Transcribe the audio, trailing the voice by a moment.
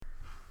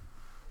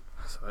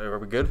Are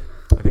we good?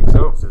 I think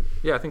so.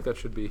 Yeah, I think that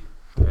should be.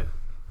 Yeah.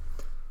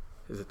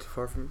 Is it too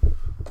far from?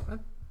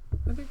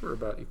 I think we're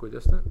about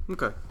equidistant.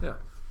 Okay. Yeah.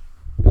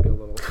 Maybe a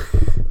little.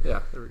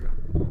 Yeah, there we go.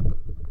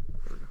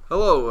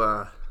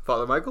 Hello,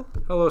 Father Michael.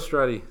 Hello,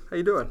 Stratty. How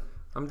you doing?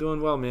 I'm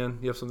doing well, man.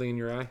 You have something in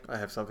your eye? I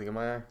have something in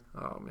my eye.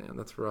 Oh, man,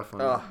 that's rough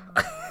on Oh.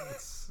 you.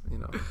 It's,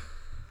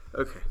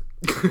 Okay.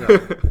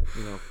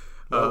 yeah,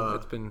 well,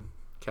 it's been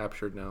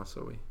captured now,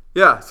 so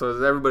Yeah.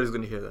 So everybody's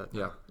going to hear that.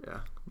 yeah,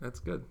 Yeah. that's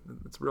good.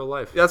 It's real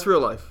life. That's real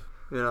life.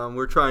 We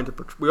always try to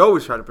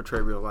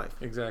portray real life.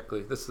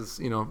 Exactly. This is,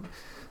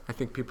 I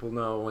think people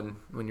know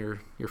when you're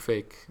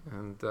fake,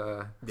 and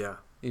Yeah.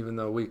 even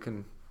though we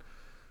can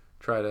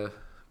try to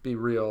be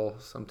real,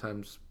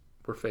 sometimes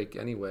we're fake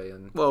anyway.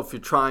 And Well, if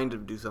you're trying to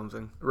do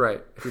something,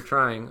 right, if you're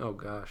trying, oh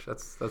gosh,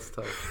 that's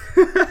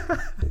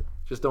tough.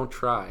 Just don't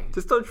try.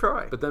 just don't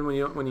try. But then when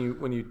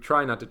you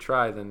try not to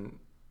try, then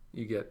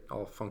you get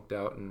all funked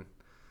out, and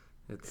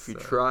it's If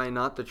you try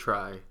not to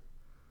try.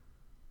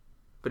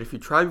 But if you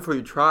try before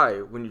you try,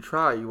 when you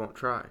try, you won't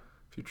try.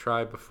 if you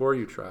try before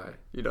you try,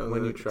 You know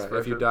when the you try. If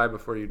expression? you die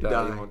before you die,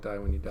 die. you won't die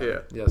when you die. Yeah.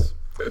 Yes.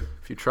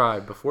 If you try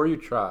before you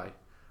try,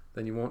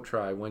 then you won't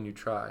try when you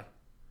try.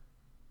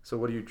 So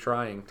what are you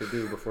trying to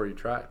do before you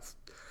try?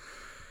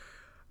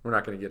 We're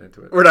not going to get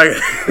into it. We're not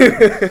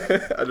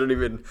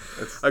gonna.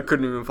 I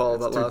couldn't even follow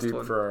that It's too last deep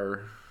one.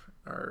 for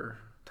our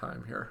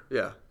time here.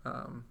 Yeah.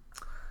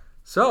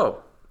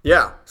 So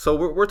Yeah. So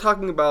we're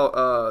talking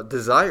about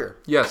desire.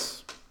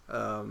 yes,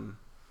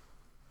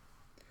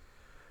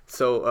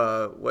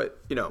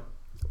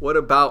 What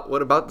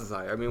about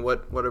desire? I mean,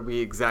 what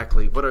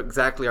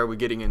exactly are we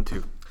getting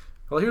into?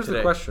 well, here's Today.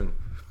 the question: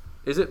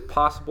 is it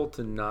possible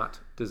to not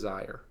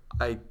desire?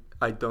 I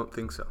don't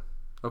think so.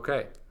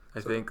 Okay,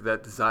 I think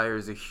that desire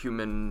is a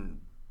human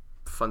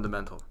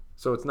fundamental.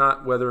 so it's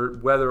not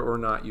whether or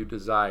not you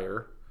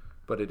desire,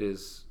 but it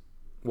is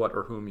what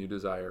or whom you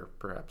desire.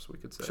 Perhaps we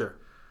could say. Sure.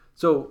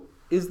 So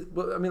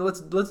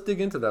let's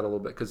dig into that a little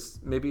bit, because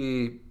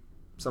maybe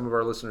some of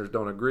our listeners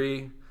don't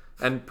agree,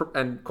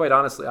 and quite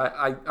honestly,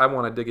 I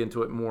want to dig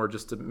into it more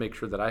just to make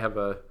sure that I have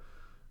a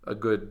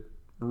good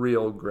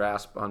real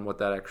grasp on what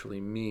that actually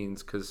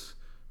means, because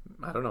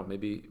I don't know,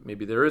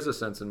 maybe there is a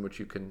sense in which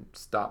you can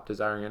stop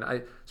desiring, and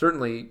I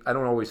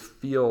don't always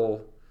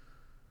feel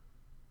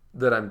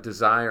that I'm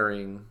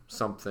desiring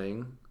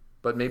something,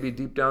 but maybe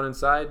deep down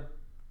inside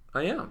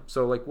I am.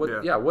 So like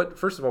what? Yeah. What?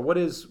 First of all, what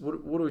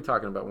are we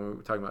talking about when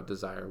we're talking about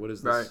desire? What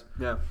is this? Right.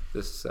 Yeah.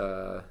 This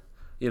and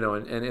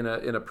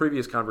in a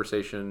previous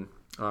conversation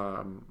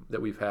that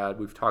we've had,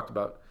 we've talked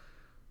about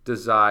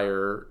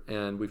desire,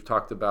 and we've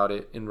talked about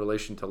it in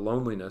relation to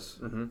loneliness.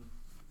 Mm-hmm.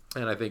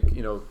 And I think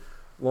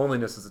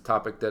loneliness is a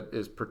topic that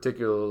is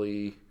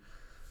particularly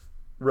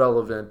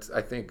relevant,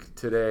 I think,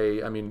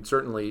 today. I mean,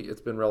 certainly it's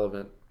been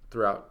relevant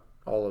throughout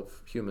all of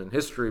human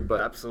history,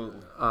 but Absolutely.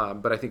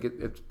 but I think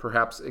it's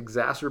perhaps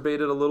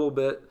exacerbated a little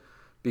bit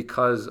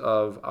because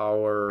of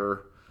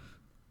the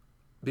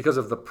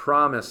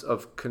promise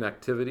of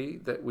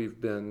connectivity that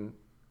we've been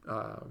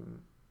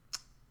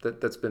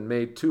that's been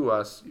made to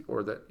us,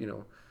 or that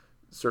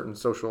certain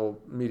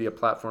social media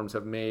platforms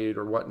have made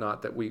or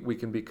whatnot, that we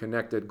can be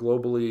connected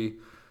globally,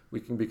 we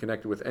can be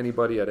connected with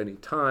anybody at any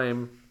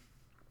time,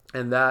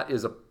 and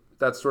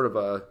that's sort of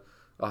a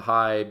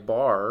high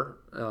bar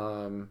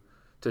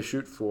to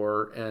shoot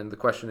for. And the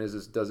question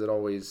is does it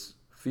always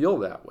feel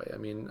that way? I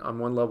mean, on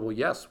one level,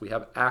 yes, we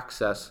have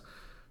access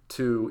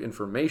to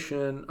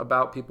information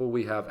about people,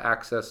 we have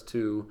access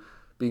to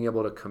being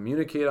able to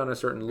communicate on a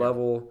certain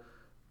level,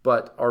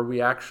 but are we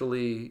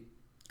actually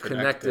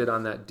connected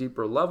on that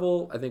deeper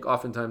level? I think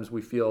oftentimes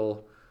we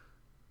feel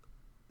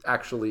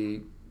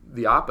actually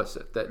the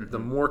opposite, that the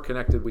more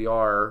connected we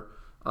are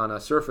on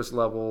a surface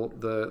level,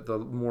 the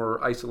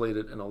more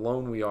isolated and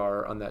alone we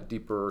are on that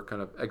deeper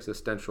kind of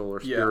existential or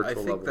spiritual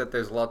level. I think that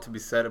there's a lot to be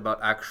said about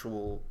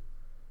actual,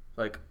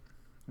 like,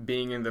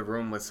 being in the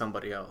room with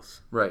somebody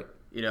else. Right.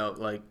 You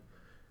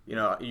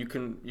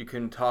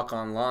can talk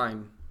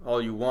online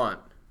all you want,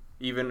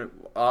 even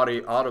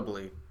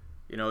audibly,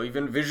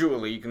 even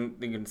visually, you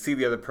can see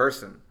the other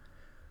person.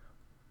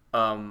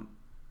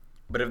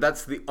 But if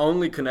that's the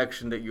only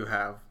connection that you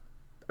have,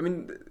 I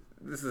mean,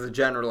 this is a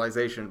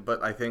generalization,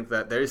 but I think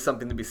that there is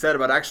something to be said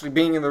about actually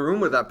being in the room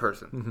with that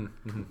person.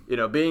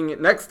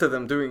 Being next to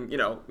them, doing,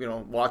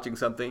 watching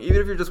something,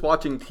 even if you're just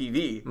watching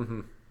TV,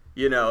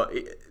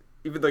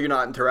 even though you're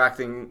not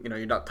interacting,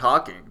 you're not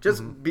talking,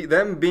 just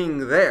them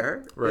being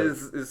there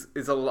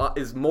is a lot,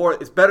 is more,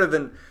 it's better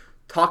than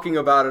talking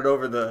about it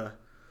over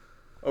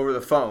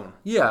the phone.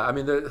 Yeah, I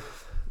mean,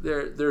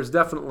 there's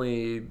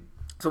definitely.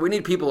 So we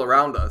need people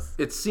around us.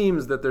 It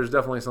seems that there's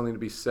definitely something to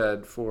be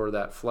said for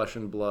that flesh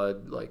and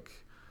blood, like,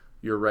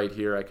 you're right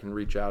here, I can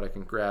reach out, I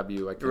can grab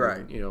you, I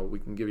can, we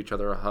can give each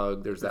other a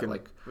hug. There's that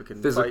we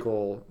can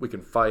physical, fight. We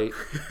can fight.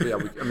 Yeah,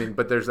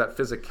 but there's that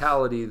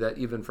physicality that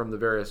even from the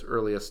various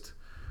earliest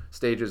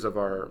stages of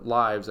our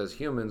lives as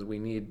humans, we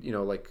need,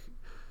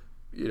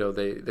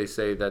 they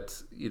say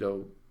that,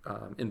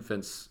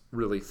 infants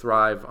really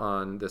thrive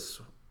on this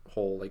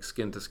whole, like,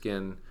 skin to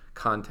skin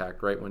contact,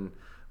 right?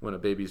 When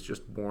a baby's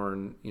just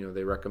born,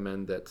 they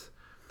recommend that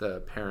the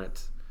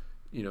parent,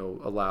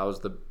 allows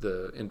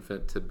the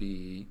infant to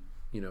be,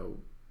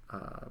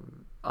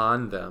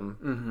 on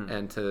them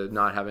and to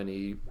not have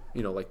any,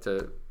 like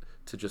to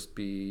just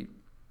be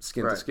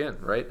skin to skin,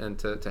 right? And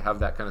to have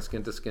that kind of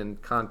skin to skin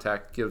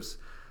contact gives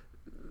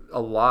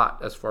a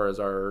lot as far as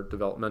our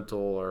developmental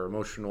or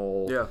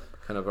emotional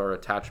kind of our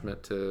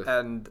attachment to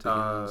humans.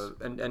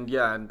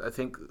 And I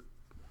think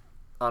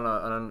on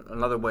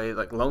another way,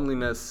 like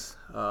loneliness,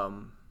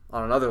 on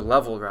another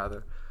level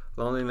rather,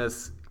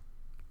 loneliness,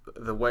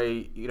 the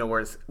way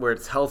where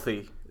it's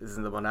healthy is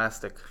in the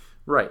monastic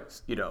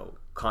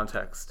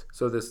context.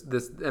 So this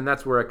and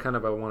that's where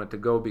I wanted to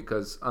go,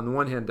 because on the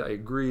one hand I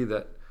agree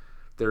that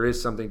there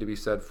is something to be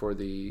said for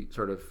the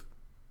sort of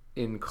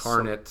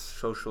incarnate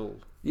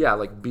social,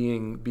 like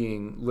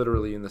being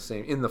literally in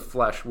the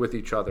flesh with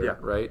each other,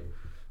 right?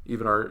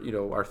 Even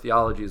our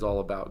theology is all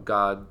about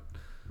God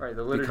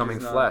becoming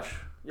flesh,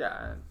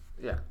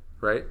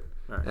 right?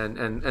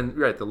 And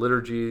right, the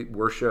liturgy,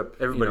 worship,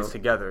 everybody's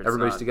together.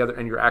 Everybody's together,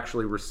 and you're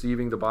actually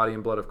receiving the body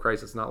and blood of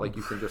Christ. It's not like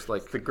you can just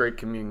like the Great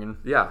Communion.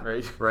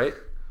 Right.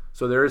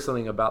 So there is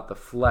something about the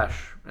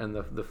flesh and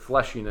the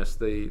fleshiness,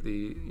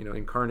 the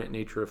incarnate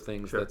nature of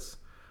things that's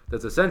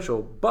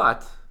essential.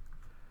 But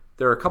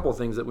there are a couple of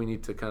things that we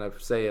need to kind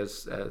of say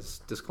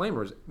as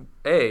disclaimers.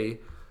 A,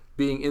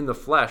 being in the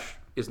flesh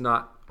is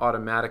not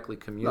automatically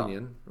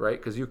communion, right?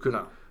 Because you could.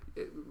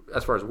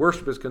 As far as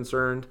worship is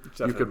concerned,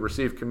 you could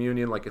receive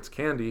communion like it's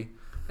candy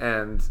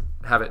and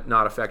have it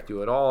not affect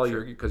you at all,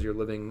 because you're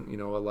living,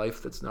 a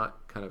life that's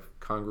not kind of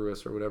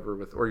congruous or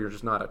whatever or you're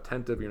just not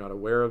attentive, you're not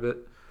aware of it.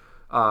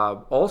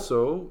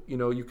 Also,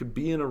 you could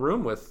be in a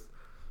room with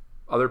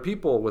other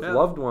people, with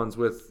loved ones,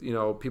 with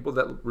people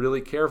that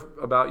really care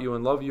about you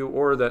and love you,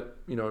 or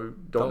that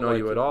don't know like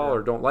you at all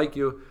or don't like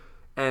you,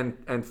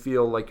 and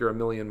feel like you're a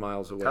million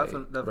miles away,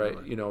 definitely.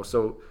 right?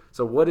 So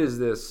what is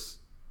this?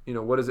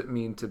 What does it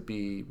mean to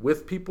be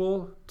with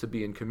people, to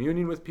be in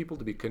communion with people,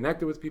 to be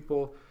connected with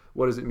people?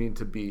 What does it mean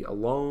to be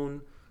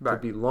alone, to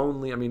be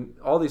lonely? I mean,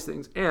 all these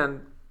things,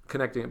 and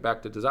connecting it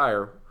back to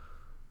desire.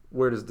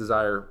 Where does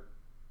desire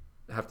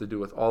have to do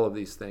with all of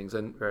these things?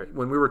 And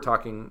when we were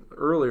talking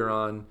earlier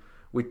on,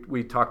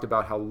 we talked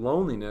about how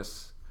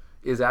loneliness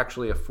is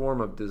actually a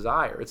form of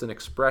desire. It's an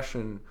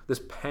expression,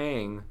 this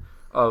pang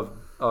of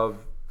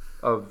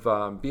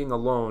being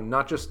alone,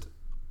 not just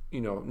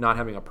not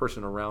having a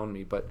person around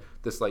me, but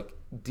this like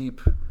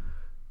deep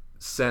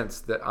sense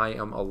that I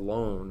am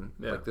alone,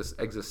 like this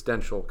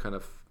existential kind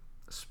of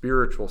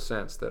spiritual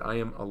sense that I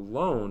am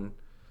alone,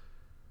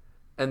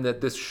 and that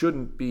this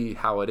shouldn't be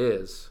how it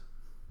is,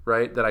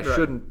 right? That I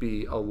shouldn't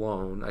be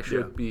alone. I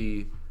should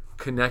be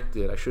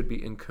connected. I should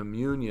be in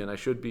communion. I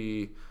should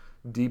be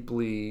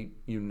deeply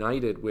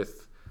united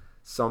with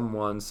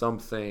someone,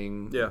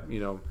 something.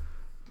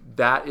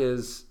 That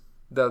is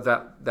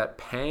that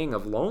pang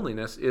of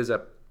loneliness is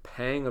a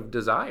pang of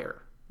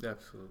desire.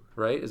 Absolutely.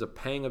 Right? Is a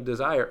pang of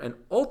desire. And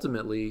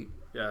ultimately,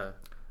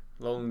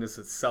 loneliness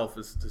itself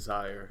is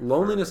desire.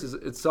 Loneliness is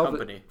itself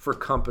company. For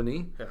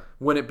company. Yeah.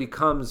 When it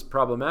becomes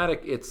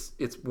problematic, it's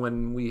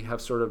when we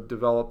have sort of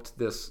developed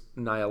this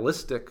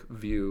nihilistic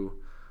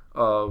view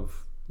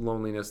of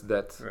loneliness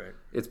that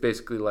it's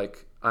basically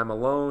like I'm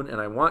alone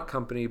and I want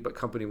company, but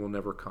company will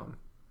never come.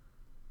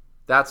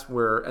 That's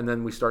where, and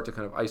then we start to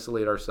kind of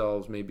isolate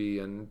ourselves maybe,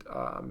 and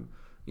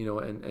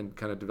and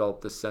kind of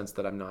develop this sense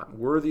that I'm not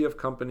worthy of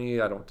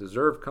company, I don't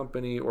deserve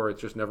company, or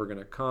it's just never going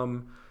to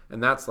come.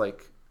 And that's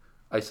like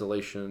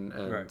isolation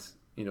and,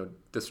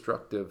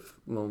 destructive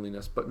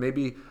loneliness. But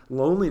maybe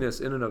loneliness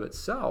in and of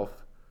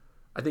itself,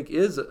 I think,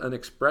 is an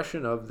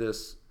expression of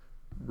this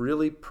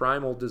really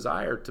primal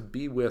desire to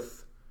be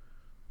with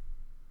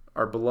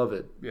our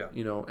beloved,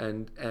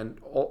 and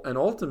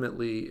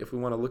ultimately, if we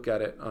want to look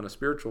at it on a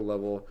spiritual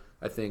level,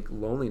 I think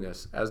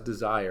loneliness as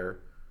desire,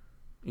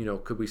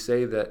 could we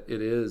say that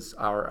it is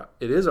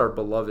our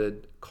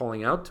beloved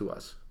calling out to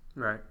us?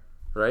 Right?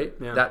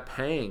 Yeah. That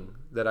pang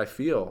that I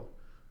feel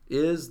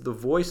is the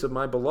voice of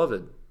my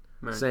beloved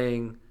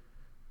saying,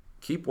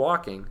 keep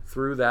walking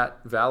through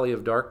that valley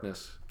of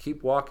darkness.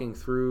 Keep walking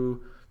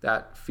through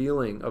that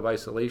feeling of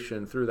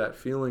isolation, through that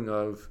feeling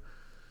of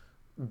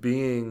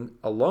being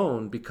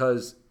alone,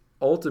 because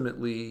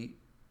ultimately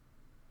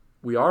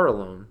we are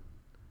alone.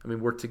 I mean,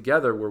 we're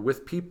together, we're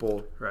with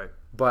people,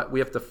 but we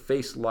have to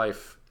face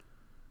life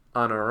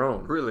on our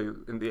own. Really,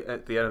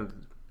 at the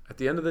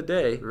end of the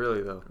day,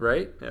 really though,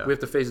 right? Yeah. We have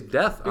to face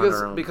death on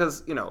our own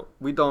because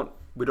we don't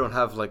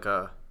have like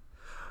a.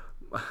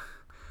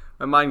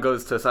 My mind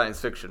goes to science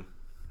fiction,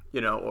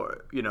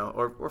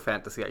 or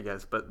fantasy, I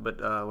guess, but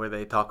where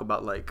they talk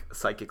about like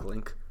psychic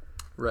link.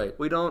 Right.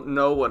 We don't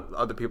know what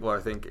other people are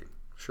thinking.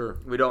 Sure.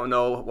 We don't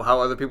know how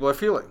other people are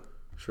feeling.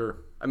 Sure.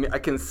 I mean, I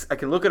can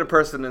look at a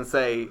person and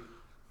say,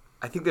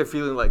 I think they're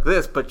feeling like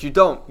this, but you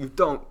don't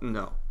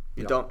know.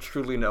 You don't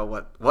truly know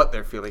what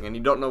they're feeling, and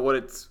you don't know what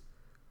it's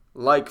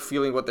like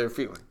feeling what they're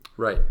feeling.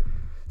 Right.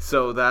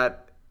 So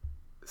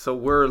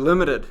we're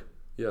limited.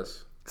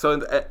 Yes.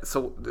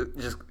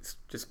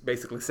 Just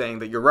basically saying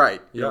that you're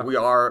right. You know, Yeah. we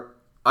are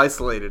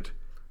isolated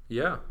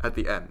Yeah. at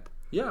the end.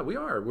 Yeah, we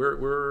are.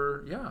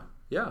 We're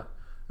yeah.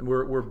 And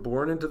we're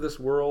born into this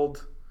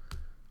world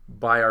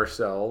by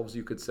ourselves,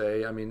 you could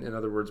say. I mean, in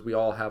other words, we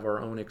all have our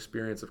own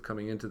experience of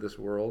coming into this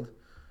world,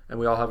 and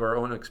we all have our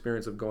own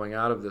experience of going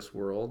out of this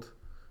world,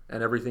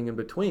 and everything in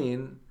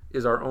between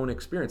is our own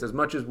experience. As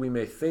much as we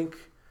may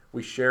think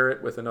we share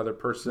it with another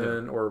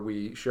person or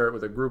we share it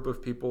with a group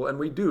of people, and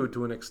we do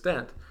to an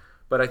extent,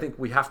 but I think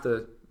we have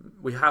to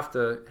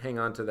hang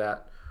on to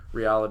that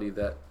reality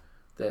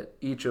that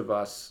each of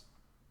us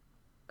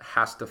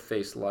has to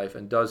face life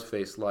and does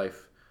face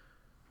life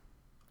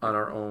on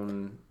our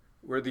own.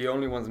 We're the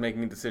only ones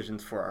making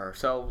decisions for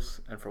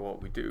ourselves and for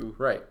what we do.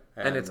 Right.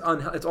 And it's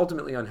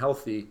ultimately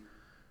unhealthy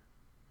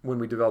when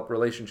we develop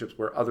relationships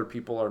where other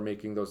people are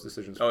making those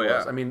decisions for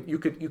us. I mean, you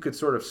could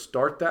sort of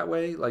start that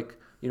way, like,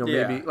 you know,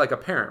 maybe like a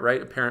parent,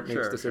 right? A parent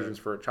makes decisions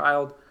for a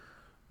child,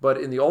 but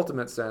in the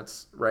ultimate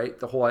sense, right?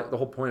 The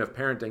whole point of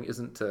parenting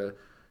isn't to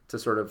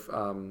sort of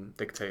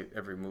dictate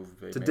every move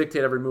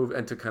dictate every move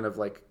and to kind of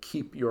like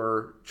keep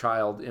your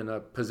child in a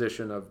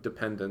position of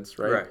dependence,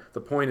 right?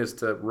 The point is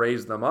to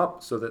raise them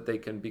up so that they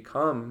can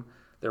become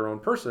their own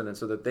person, and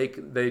so that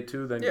they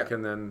too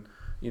can then,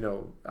 you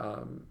know,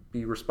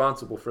 be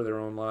responsible for their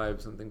own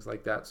lives and things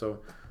like that. So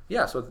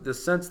so the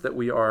sense that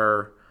we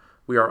are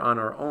on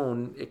our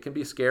own, it can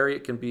be scary.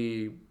 It can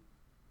be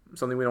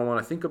something we don't want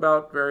to think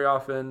about very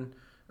often,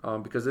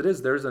 because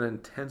there's an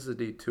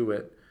intensity to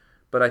it.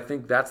 But I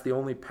think that's the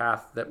only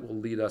path that will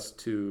lead us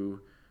to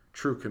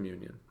true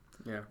communion,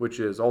 which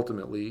is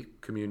ultimately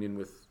communion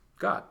with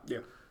God.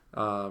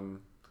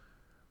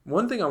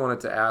 One thing I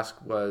wanted to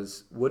ask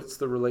was, what's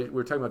the relation?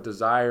 We're talking about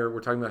desire. We're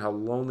talking about how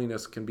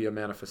loneliness can be a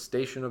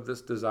manifestation of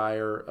this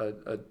desire,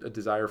 a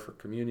desire for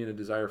communion, a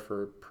desire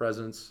for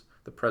presence,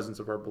 the presence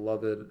of our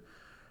beloved.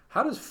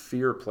 How does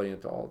fear play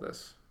into all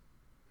this?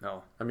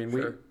 No, I mean,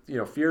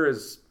 fear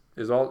is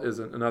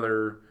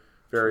another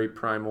very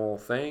primal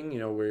thing, you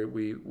know, where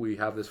we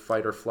have this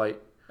fight or flight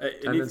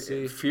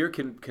tendency. Fear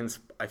can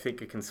I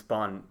think it can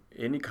spawn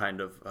any kind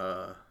of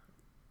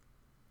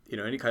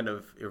any kind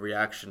of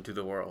reaction to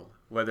the world,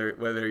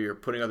 whether you're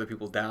putting other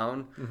people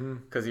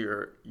down because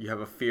you have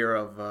a fear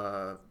of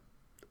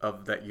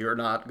that you're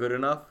not good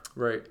enough,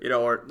 right? You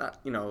know, or not,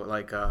 you know,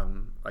 like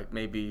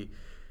maybe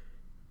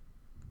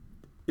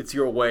it's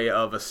your way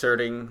of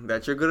asserting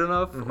that you're good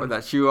enough, or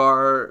that you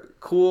are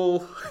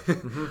cool,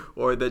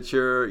 or that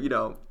you're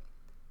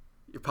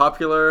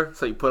popular,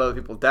 so you put other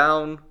people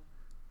down,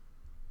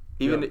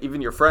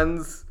 even your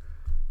friends,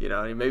 you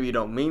know, maybe you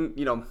don't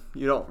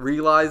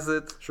realize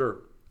it. Sure.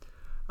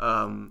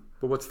 But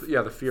what's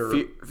the fear?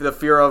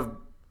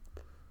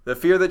 The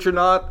fear that you're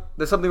not,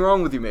 there's something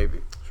wrong with you, maybe.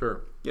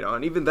 Sure. You know,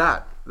 and even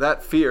that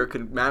fear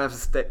can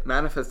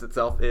manifest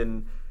itself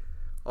in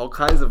all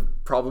kinds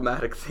of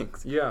problematic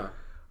things. Yeah.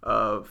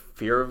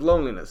 Fear of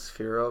loneliness,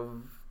 fear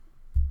of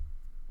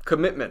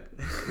commitment,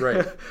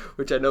 right?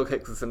 Which I know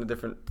takes us in a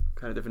different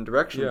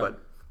direction, but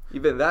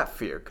even that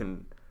fear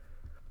can.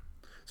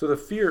 So the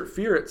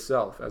fear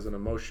itself, as an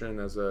emotion,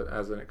 as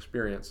an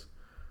experience,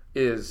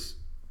 is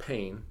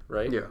pain,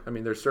 right? Yeah. I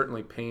mean, there's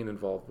certainly pain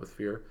involved with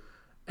fear,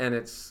 and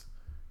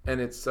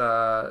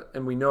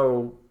we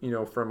know, you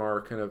know, from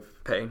our kind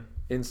of pain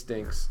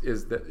instincts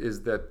is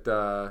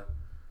that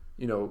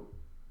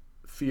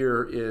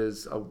fear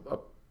is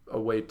a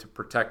way to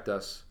protect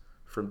us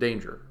from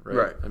danger,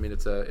 right? I mean,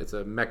 it's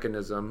a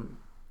mechanism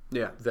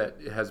that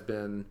has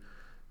been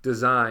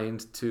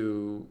designed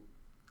to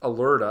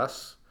alert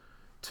us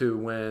to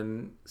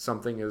when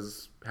something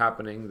is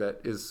happening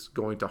that is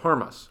going to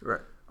harm us,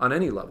 right? On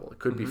any level. It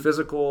could be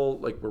physical,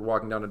 like we're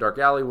walking down a dark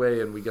alleyway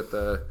and we get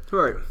the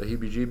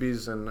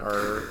heebie-jeebies and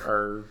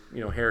our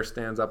hair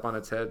stands up on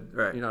its head,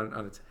 right? You know,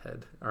 on its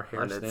head. Our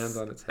hair stands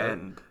on its head.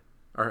 End.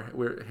 Our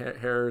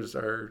hairs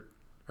are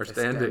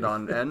standing. Stand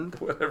on end?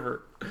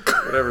 whatever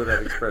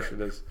that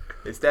expression is.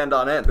 They stand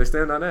on end. They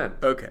stand on end.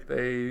 Okay.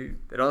 They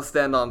don't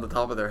stand on the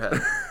top of their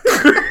head.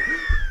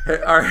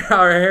 Our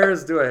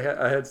hairs do a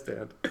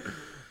headstand.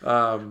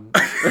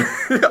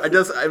 I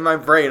just, in my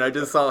brain, I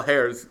just saw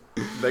hairs.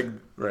 Like,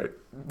 right.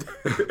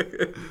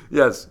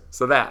 Yes.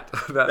 So that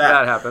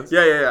happens.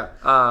 Yeah.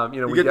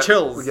 We get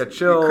chills. We get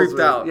chills.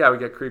 Creeped out. Yeah, we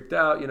get creeped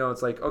out. You know,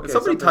 it's like, okay. And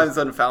so many times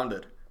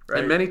unfounded. Right?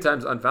 And many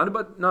times unfounded,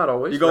 but not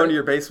always. You go into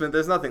your basement,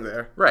 there's nothing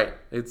there. Right.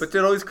 But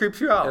it always creeps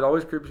you out. It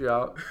always creeps you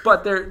out.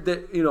 But that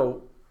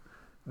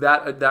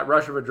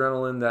rush of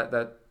adrenaline,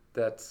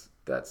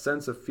 that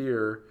sense of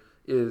fear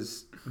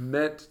is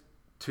meant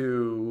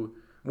to,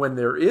 when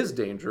there is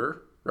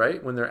danger,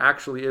 right? When there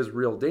actually is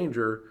real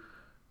danger,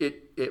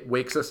 it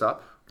wakes us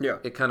up. Yeah.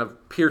 It kind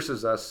of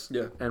pierces us.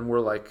 Yeah. And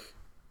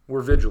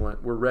we're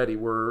vigilant. We're ready.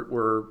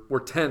 We're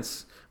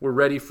tense. We're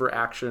ready for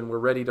action. We're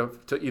ready to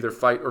either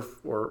fight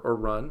or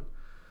run.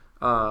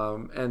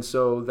 And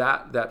so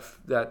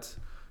that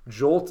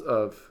jolt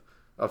of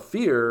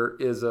fear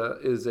is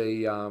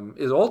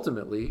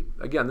ultimately,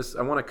 again, this,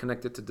 I want to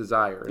connect it to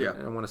desire,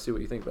 and I want to see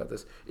what you think about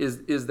this.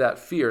 Is that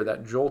fear,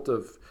 that jolt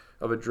of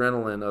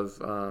adrenaline, of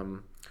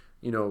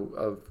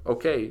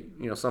okay,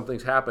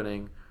 something's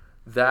happening.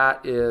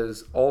 That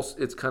is also,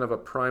 it's kind of a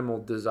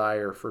primal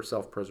desire for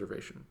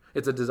self-preservation.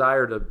 It's a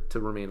desire to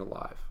remain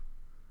alive,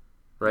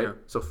 right? Yeah.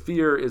 So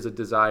fear is a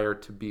desire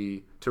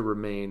to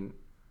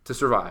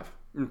survive.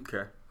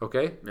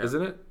 Okay. Yeah.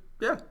 Isn't it?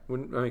 Yeah.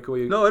 Can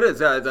we? No, it is.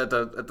 Yeah, at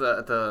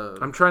the.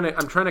 I'm trying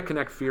to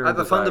connect fear at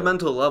the desire.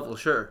 Fundamental level.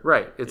 Sure.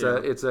 Right. It's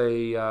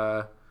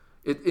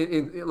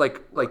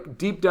like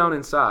deep down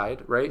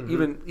inside, right?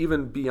 Mm-hmm.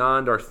 Even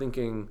beyond our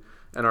thinking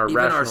and our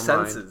rational our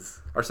senses.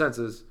 Mind, our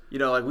senses.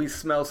 Like we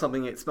smell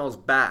something, it smells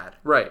bad.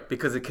 Right.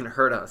 Because it can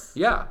hurt us.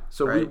 Yeah.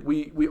 So right?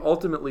 we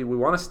ultimately we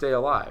want to stay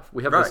alive.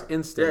 We have this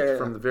instinct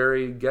from the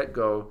very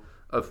get-go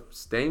of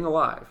staying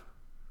alive,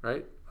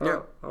 right?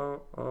 Yeah.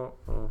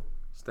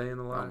 Staying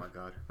alive. Oh my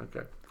God.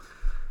 Okay.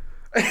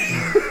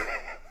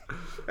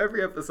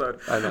 Every episode.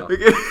 I know.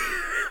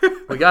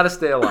 We got to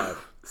stay alive.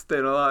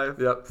 Staying alive.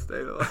 Yep.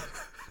 Staying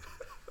alive.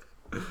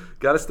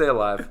 Got to stay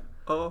alive.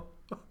 Oh.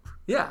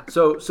 Yeah.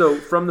 So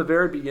from the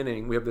very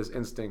beginning, we have this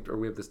instinct, or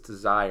we have this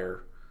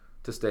desire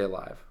to stay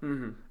alive.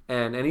 Mm-hmm.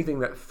 And anything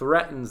that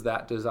threatens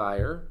that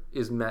desire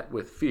is met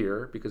with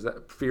fear, because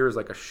that fear is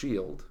like a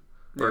shield.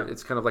 Or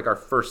it's kind of like our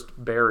first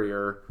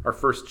barrier, our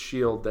first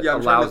shield that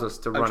allows us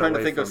to run away from. I'm trying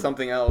to think of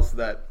something else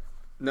that,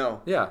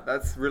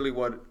 that's really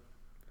what...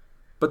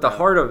 But the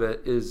heart of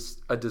it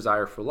is a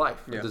desire for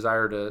life, a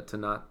desire to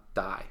not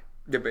die.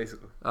 Yeah,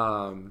 basically.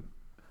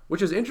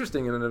 Which is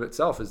interesting in and of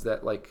itself, is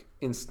that like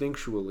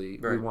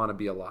instinctually we want to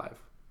be alive.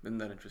 Isn't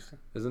that interesting?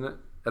 Isn't it?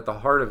 At the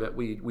heart of it,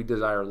 we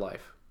desire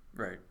life.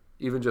 Right.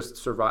 Even just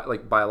survive,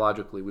 like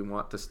biologically, we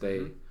want to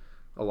stay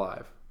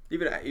alive.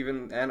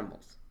 Even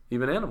animals.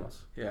 Even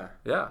animals. Yeah.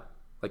 Yeah.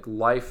 Like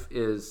life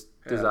is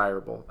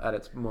desirable at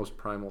its most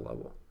primal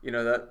level.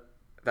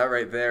 That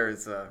right there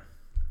is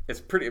it's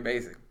pretty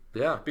amazing.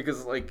 Yeah.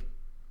 Because like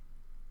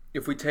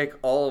if we take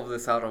all of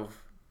this out of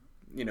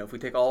if we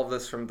take all of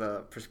this from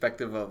the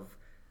perspective of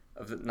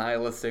the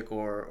nihilistic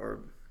or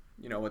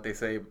what they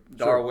say,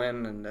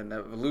 Darwin and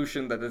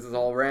evolution, that this is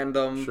all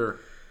random. Sure.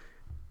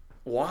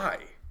 Why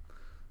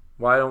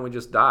don't we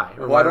just die?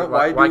 Or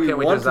why can't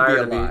we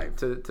desire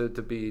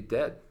to be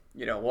dead?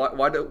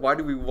 Why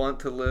do we want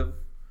to live?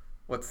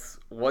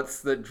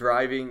 What's the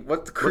driving?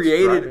 What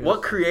created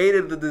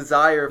the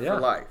desire for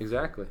life?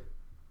 Exactly.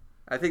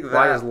 I think that.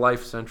 Why is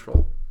life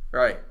central?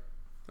 Right.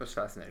 That's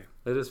fascinating.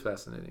 It is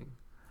fascinating.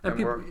 And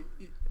people,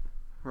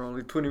 we're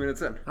only 20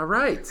 minutes in. All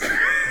right.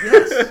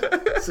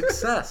 Yes.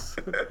 Success.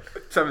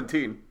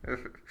 17.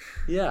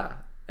 Yeah.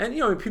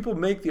 And people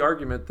make the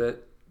argument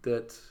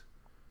that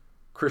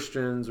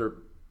Christians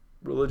or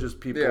religious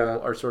people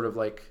are sort of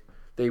like,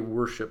 they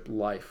worship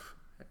life,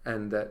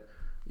 and that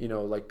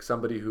like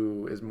somebody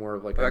who is more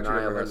of like a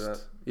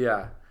nihilist,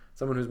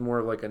 someone who's more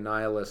of like a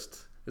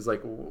nihilist is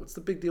like, well, what's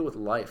the big deal with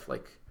life?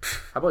 Like,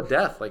 how about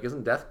death? Like,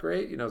 isn't death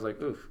great? It's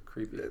like, oof,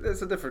 creepy.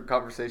 It's a different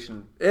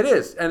conversation. It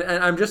is, and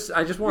I just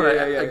want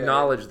to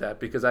acknowledge that,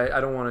 because I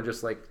don't want to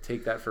just like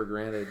take that for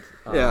granted.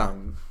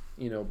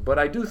 But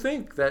I do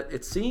think that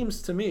it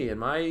seems to me, in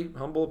my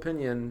humble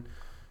opinion,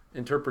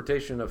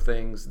 interpretation of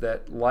things,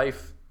 that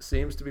life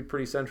seems to be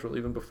pretty central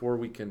even before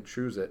we can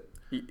choose it.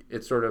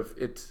 It's sort of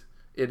it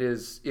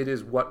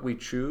is what we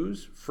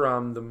choose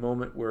from the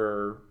moment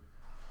we're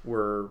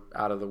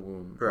out of the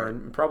womb, right?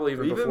 And probably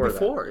even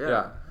before that.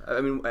 Yeah.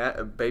 I mean,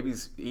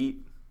 babies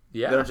eat.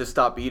 Yeah. They don't just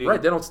stop eating.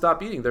 Right. They don't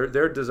stop eating.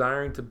 They're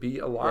desiring to be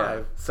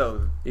alive. Yeah.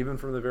 So even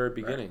from the very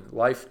beginning,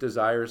 life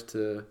desires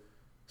to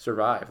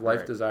survive.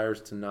 Life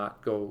desires to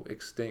not go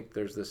extinct.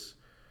 There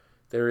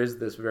is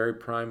this very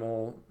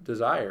primal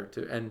desire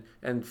to,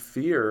 and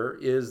fear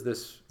is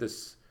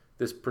this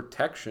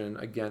protection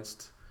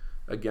against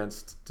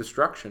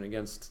destruction,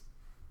 against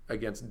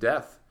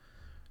death.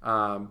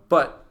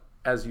 But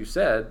as you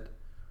said,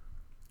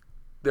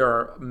 there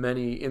are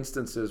many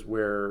instances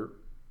where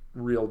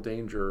real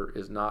danger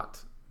is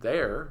not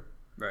there,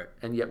 right?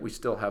 And yet we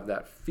still have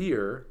that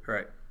fear,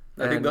 right?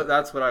 I think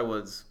that's what I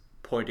was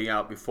pointing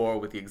out before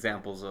with the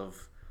examples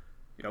of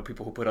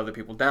people who put other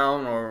people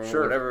down or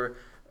whatever,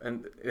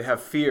 and they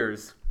have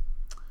fears,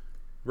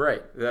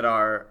 right? That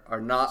are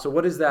not. So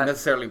what is that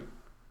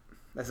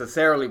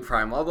necessarily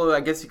primal? Although I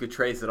guess you could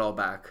trace it all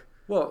back.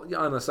 Well,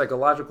 on a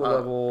psychological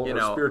level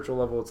or spiritual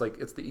level,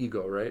 it's the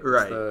ego, right?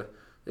 Right.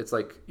 It's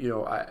like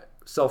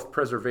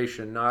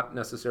self-preservation, not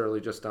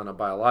necessarily just on a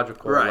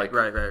biological. Right.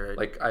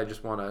 Like I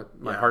just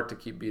want my heart to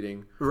keep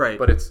beating. Right.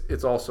 But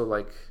it's also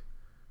like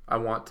I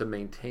want to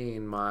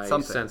maintain my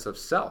sense of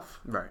self.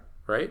 Right.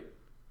 Right.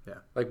 Yeah.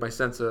 Like my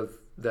sense of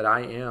that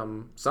I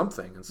am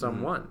something and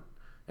someone,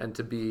 and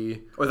to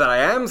be, or that I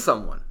am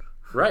someone.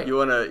 Right. You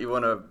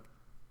wanna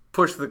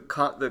push the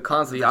concept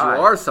that you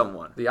are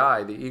someone. The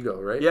I, the ego,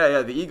 right?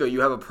 Yeah, the ego. You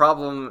have a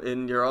problem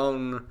in your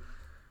own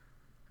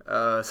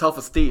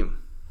self-esteem.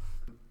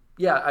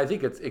 Yeah, I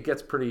think it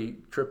gets pretty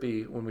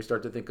trippy when we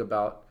start to think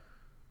about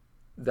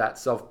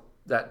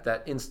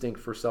that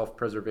instinct for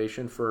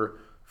self-preservation, for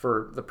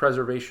the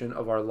preservation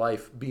of our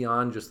life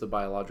beyond just the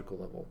biological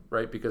level,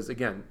 right? Because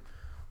again,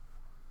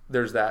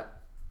 there's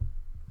that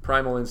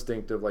primal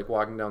instinct of like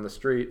walking down the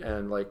street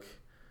and like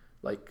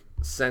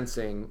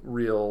sensing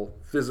real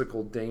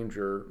physical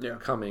danger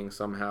coming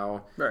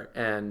somehow, right,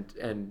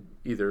 and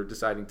either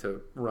deciding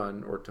to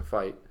run or to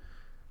fight.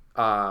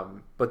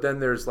 But then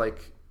there's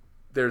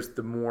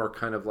the more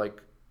kind of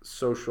like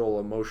social,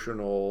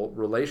 emotional,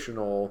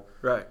 relational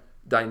right,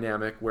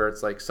 dynamic where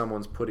it's like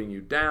someone's putting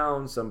you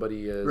down,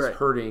 somebody is right,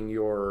 hurting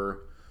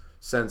your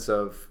sense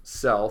of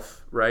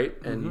self, right?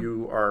 And Mm-hmm.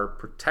 you are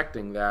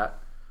protecting that.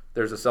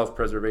 There's a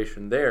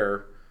self-preservation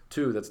there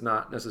too that's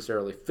not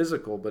necessarily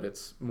physical, but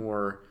it's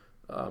more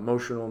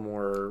emotional,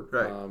 more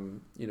right,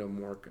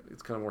 more,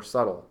 it's kind of more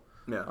subtle.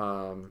 yeah,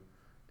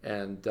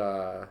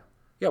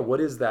 What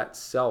is that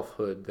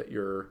selfhood that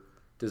you're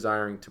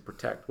desiring to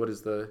protect?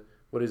 Is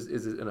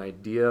it an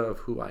idea of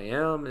who I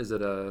am? Is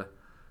it a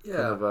kind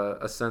of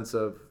a sense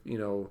of,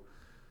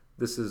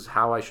 this is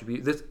how I should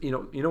be? This, you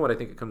know what I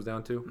think it comes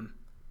down to?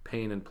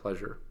 Pain and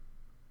pleasure.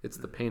 It's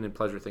the pain and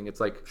pleasure thing. It's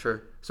like,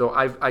 sure. So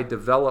I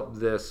developed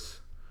this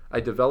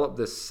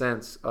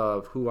sense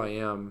of who I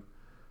am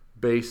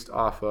based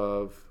off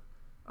of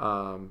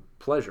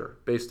pleasure,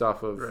 based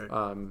off of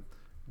Right.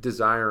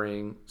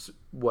 desiring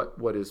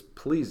what is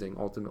pleasing,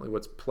 ultimately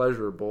what's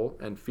pleasurable,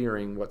 and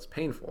fearing what's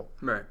painful.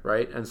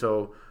 Right. And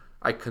so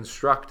I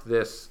construct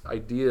this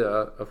idea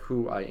of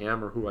who I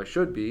am or who I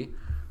should be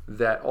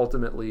that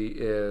ultimately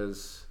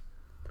is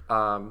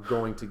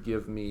going to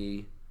give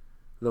me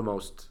the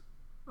most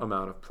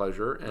amount of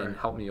pleasure and Right.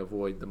 help me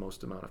avoid the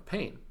most amount of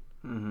pain.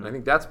 Mm-hmm. And I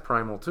think that's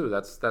primal too.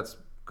 That's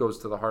goes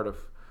to the heart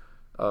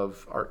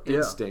of our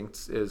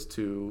instincts, is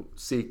to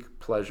seek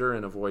pleasure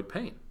and avoid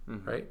pain,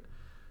 Mm-hmm. right?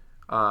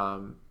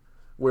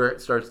 Where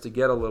it starts to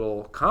get a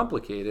little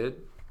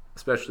complicated,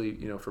 especially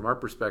from our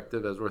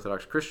perspective as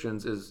Orthodox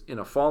Christians, is in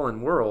a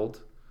fallen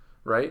world,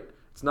 right?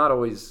 It's not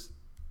always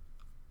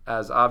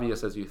as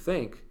obvious as you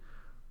think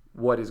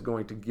what is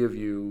going to give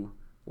you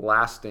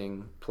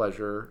lasting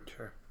pleasure,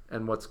 Sure.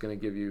 and what's going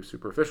to give you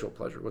superficial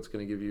pleasure, what's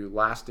going to give you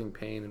lasting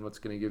pain, and what's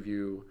going to give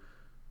you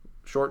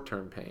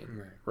short-term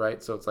pain,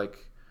 right? So it's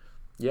like,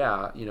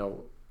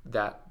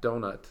 that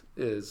donut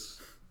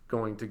is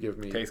going to give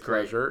me Tastes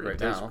pleasure. great right it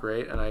tastes now.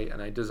 great, and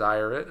I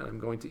desire it, and I'm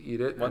going to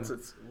eat it. Once and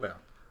it's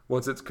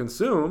it's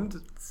consumed,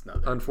 it's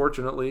not.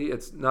 unfortunately,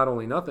 it's not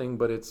only nothing,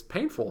 but it's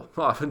painful.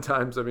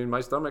 Oftentimes, I mean,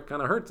 my stomach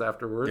kind of hurts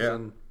afterwards, Yeah.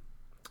 and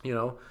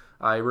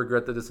I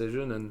regret the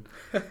decision, and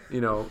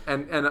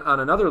and on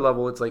another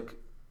level, it's like,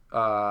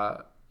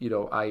 I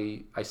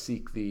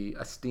seek the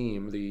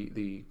esteem,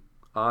 the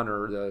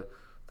honor,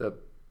 the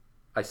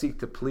I seek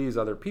to please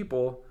other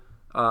people,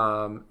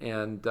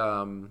 and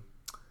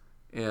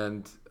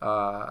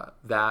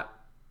that,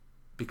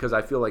 because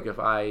I feel like if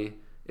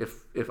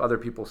other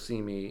people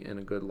see me in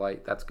a good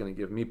light, that's going to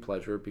give me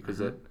pleasure, because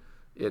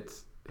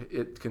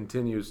it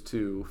continues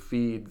to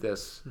feed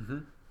this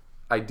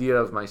idea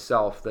of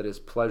myself that is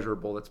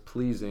pleasurable, that's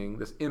pleasing,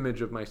 this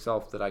image of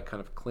myself that I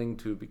kind of cling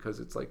to because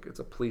it's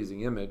a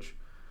pleasing image.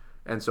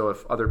 And so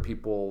if other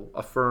people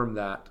affirm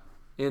that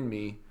in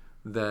me,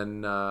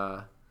 then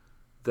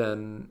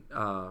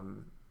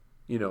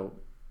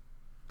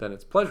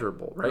it's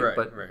pleasurable, right? Right,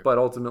 but right. but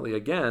ultimately,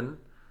 again,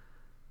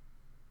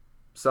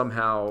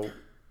 somehow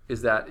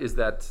does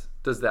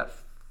that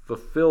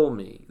fulfill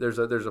me? There's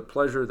a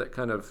pleasure that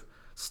kind of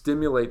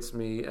stimulates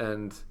me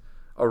and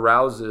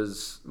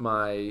arouses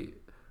my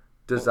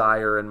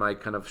desire and my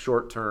kind of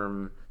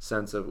short-term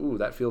sense of, ooh,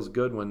 that feels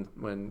good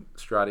when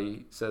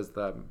Strati says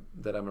that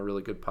I'm a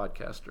really good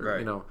podcaster.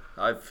 Right.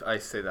 I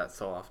say that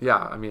so often. Yeah,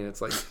 I mean,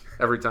 it's like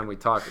every time we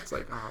talk, it's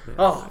like, oh man,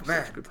 Oh you're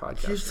such a good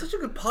podcaster. you're such a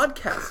good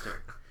podcaster.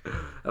 I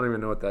don't even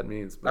know what that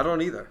means. I But,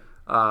 don't either.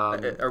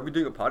 Are we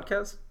doing a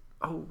podcast?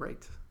 oh,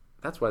 right.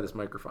 That's why this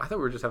microphone. I thought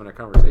we were just having a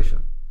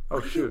conversation. Oh,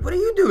 shoot. What are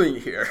you doing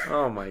here?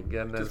 Oh my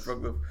goodness. Just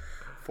broke the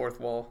fourth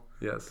wall.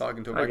 Yes.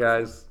 Talking to a Hi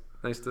microphone. guys.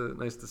 Nice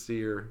to see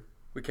your.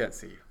 We can't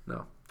see you.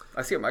 No.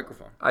 I see a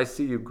microphone. I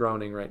see you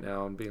groaning right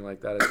now and being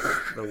like, that is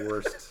the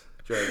worst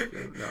joke.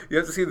 No. You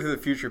have to see into the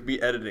future. Be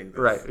editing this.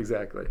 Right.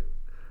 Exactly.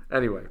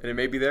 Anyway, And it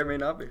may be there, may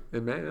not be.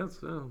 it may. That's.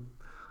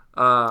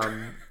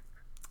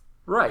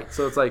 Right.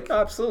 So it's like.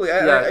 Absolutely.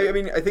 Yeah. I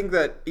mean, I think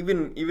that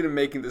even in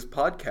making this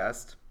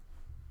podcast,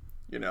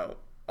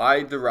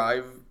 I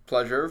derive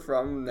pleasure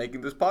from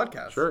making this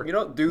podcast. Sure. You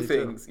don't do Me too.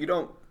 things. You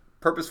don't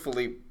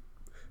purposefully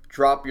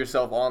drop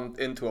yourself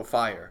into a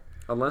fire.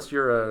 Unless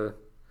you're a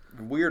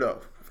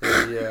Weirdo.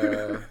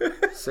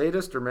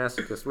 sadist or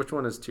masochist, which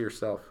one is to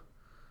yourself?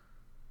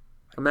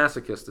 A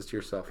masochist is to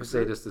yourself. A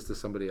sadist is to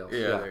somebody else.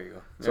 Yeah, there you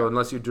go. So Yeah.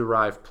 unless you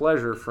derive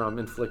pleasure from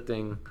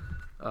inflicting,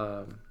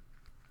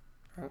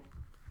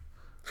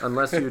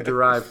 unless you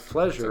derive It's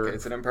pleasure, okay.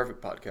 It's an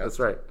imperfect podcast. that's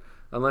right.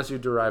 Unless you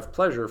derive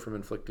pleasure from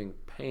inflicting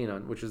pain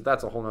on,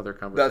 that's a whole other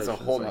conversation. That's a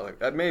whole So nother.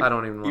 That may I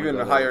don't even wanna even go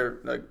there. higher,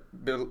 like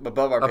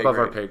above our pay above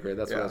grade. our pay grade.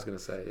 That's what I Yeah. was going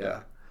to say.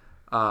 Yeah.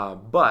 Yeah.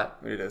 But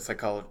We need a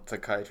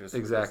psychiatrist. for this.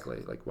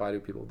 exactly, like, why do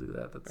people do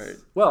that? That's Right.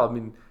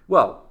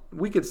 well,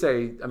 we could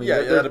say, I mean, Yeah,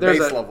 at a there's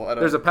base level,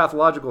 there's a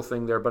pathological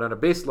thing there, but on a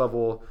base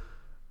level,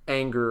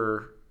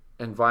 anger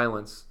and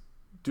violence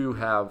do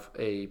have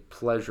a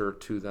pleasure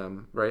to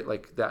them, right?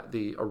 Like that,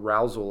 the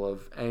arousal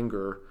of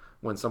anger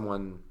when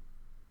someone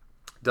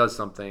does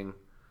something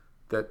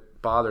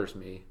that bothers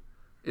me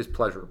is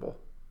pleasurable.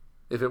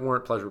 If it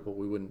weren't pleasurable,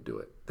 we wouldn't do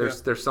it.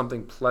 There's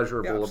something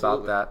pleasurable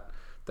about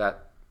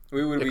that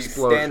we would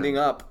explosion, be standing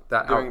up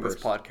that during outburst.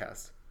 this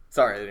podcast.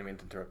 Sorry, I didn't mean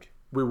to interrupt you.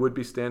 We would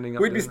be standing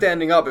up. We'd be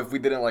standing up if we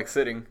didn't like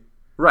sitting.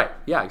 Right.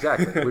 Yeah,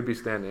 exactly. We'd be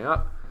standing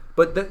up.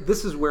 But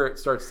this is where it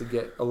starts to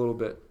get a little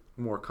bit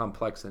more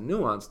complex and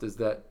nuanced, is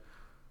that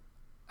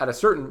on a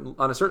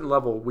certain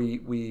level,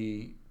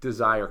 we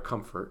desire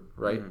comfort,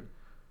 right? Mm.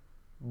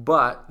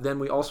 But then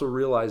we also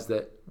realize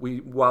that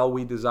while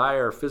we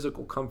desire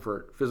physical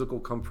comfort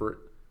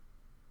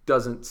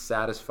doesn't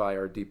satisfy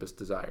our deepest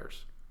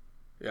desires.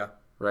 Yeah.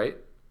 Right?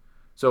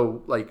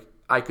 So, like,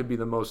 I could be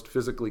the most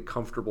physically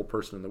comfortable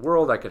person in the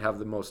world. I could have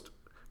the most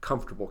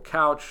comfortable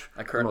couch,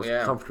 the most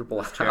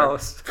comfortable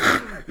house.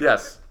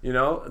 Yes. You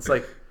know, it's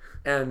like,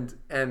 and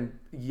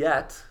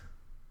yet,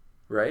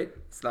 right?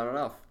 It's not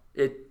enough.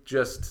 It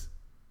just,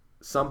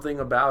 something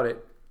about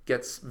it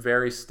gets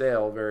very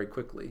stale very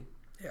quickly.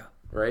 Yeah.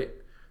 Right?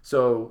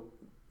 So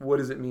what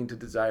does it mean to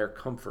desire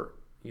comfort?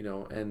 You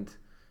know, and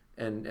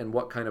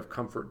what kind of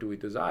comfort do we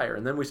desire?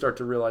 And then we start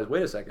to realize,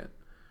 wait a second,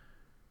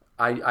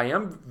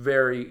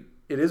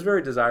 it is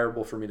very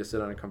desirable for me to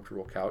sit on a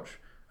comfortable couch.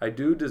 I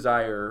do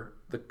desire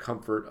the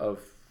comfort of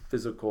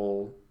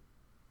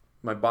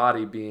my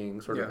body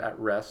being sort of at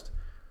rest.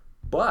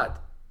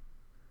 But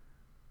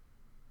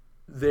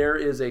there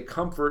is a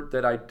comfort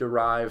that I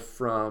derive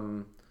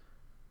from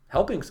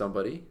helping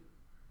somebody,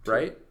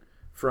 right?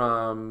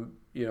 From,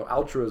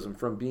 altruism,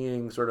 from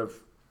being sort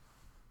of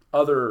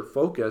other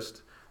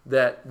focused,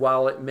 that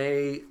while it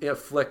may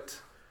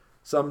inflict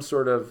some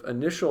sort of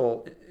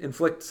initial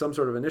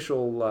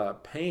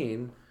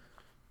pain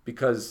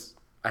because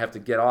I have to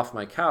get off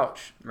my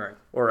couch, right?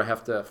 Or I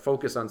have to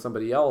focus on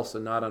somebody else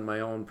and not on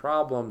my own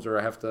problems, or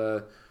I have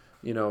to,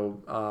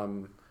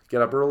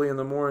 get up early in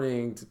the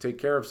morning to take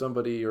care of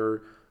somebody,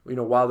 or,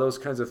 while those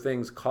kinds of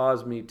things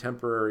cause me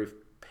temporary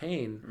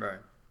pain, right?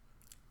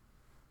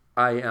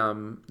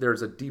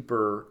 There's a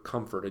deeper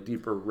comfort, a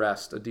deeper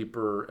rest, a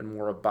deeper and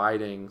more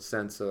abiding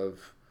sense of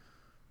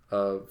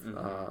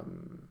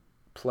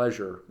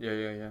pleasure.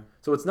 Yeah.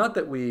 So it's not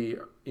that we,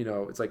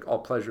 it's like all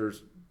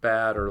pleasure's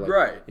bad, or like,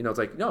 right. It's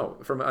like, no,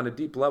 on a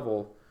deep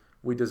level,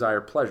 we desire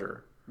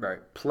pleasure. Right.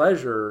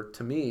 Pleasure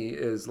to me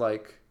is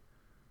like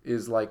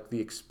the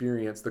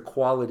experience, the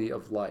quality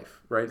of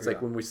life, right? It's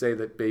like when we say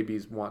that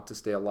babies want to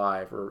stay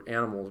alive, or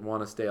animals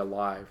want to stay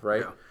alive,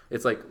 right? Yeah.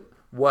 It's like,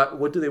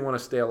 what do they want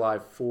to stay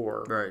alive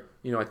for? Right.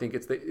 I think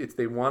it's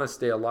they want to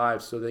stay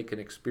alive so they can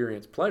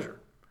experience pleasure.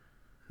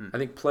 I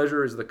think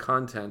pleasure is the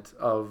content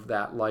of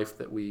that life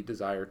that we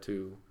desire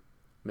to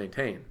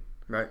maintain.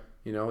 Right.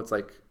 It's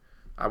like,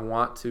 I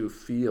want to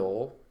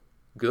feel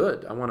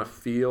good. I want to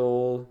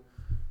feel,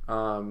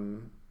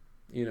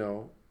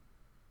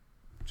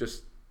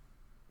 just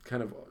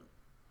kind of,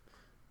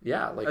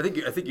 like. I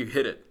think you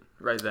hit it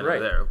right then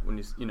and there when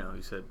you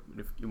said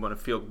if you want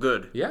to feel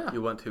good. Yeah.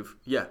 You want to.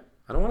 Yeah.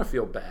 I don't want to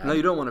feel bad. No,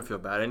 you don't want to feel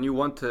bad, and you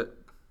want to.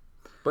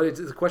 But it's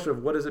a question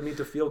of, what does it mean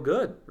to feel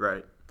good?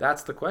 Right.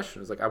 That's the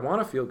question. It's like, I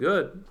want to feel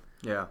good.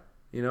 Yeah.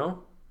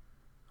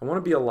 I want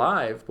to be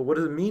alive, but what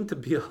does it mean to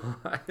be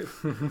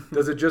alive?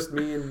 Does it just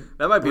mean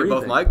that might breathing? be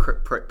above my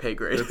pay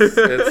grade?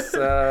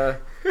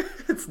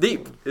 It's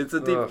deep. It's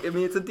a deep. I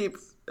mean, it's a deep.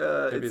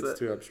 Maybe it's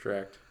too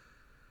abstract.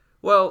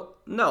 Well,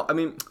 no. I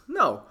mean,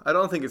 no. I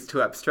don't think it's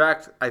too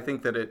abstract. I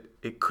think that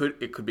it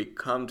could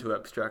become too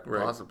abstract,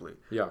 possibly.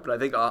 Yeah. But I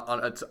think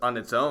on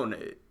its own.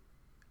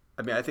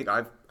 I think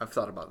I've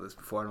thought about this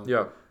before. I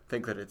don't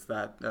think that it's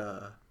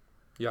that.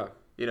 Yeah.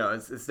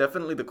 It's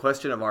definitely the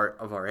question of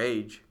our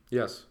age.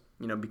 Yes.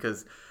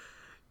 Because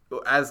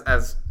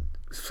as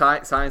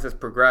science has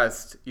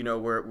progressed,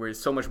 we're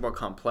so much more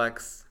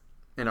complex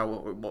in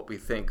what we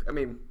think. I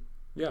mean,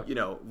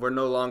 we're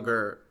no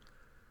longer,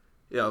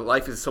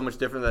 life is so much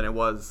different than it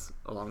was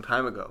a long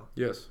time ago.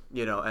 Yes.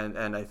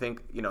 And I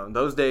think, in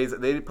those days,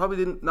 they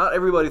probably not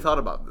everybody thought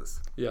about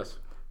this. Yes.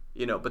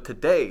 But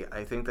today,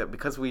 I think that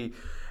because we,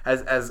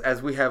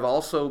 as we have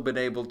also been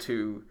able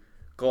to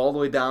go all the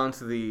way down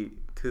to the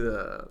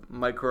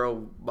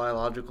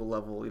microbiological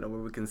level, where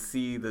we can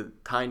see the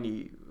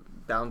tiny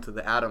down to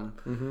the atom,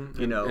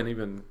 and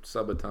even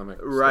subatomic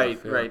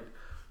stuff, yeah. Right.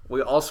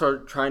 We also are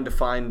trying to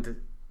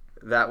find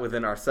that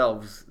within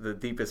ourselves, the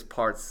deepest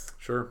parts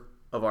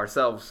of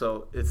ourselves.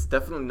 So it's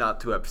definitely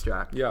not too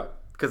abstract. Yeah.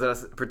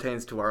 Because it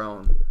pertains to our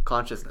own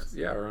consciousness.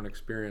 Yeah, our own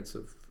experience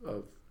of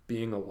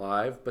being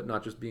alive, but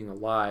not just being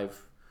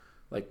alive,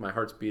 like my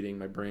heart's beating,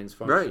 my brain's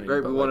functioning.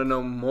 Right. We want to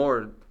know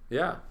more.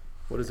 Yeah.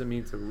 What does it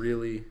mean to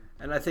really...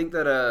 And I think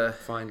that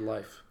find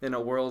life in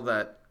a world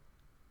that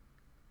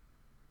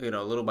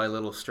little by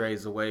little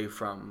strays away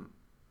from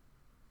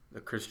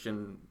the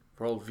Christian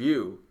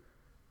worldview,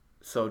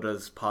 so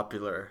does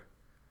popular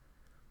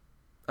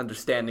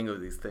understanding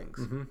of these things.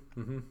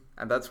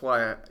 And that's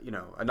why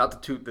and not to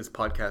toot this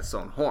podcast's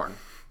own horn,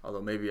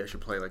 although maybe I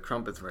should play like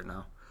trumpets right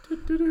now.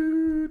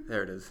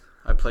 There it is.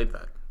 I played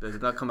that. That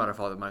did not come out of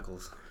Father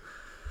Michael's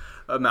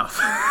mouth.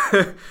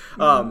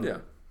 Yeah,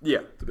 Yeah,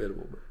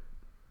 debatable, but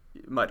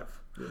it might have.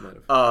 it might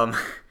have.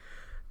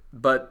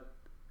 But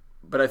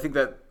I think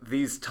that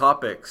these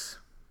topics,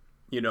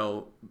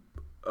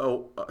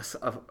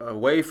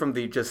 away from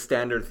the just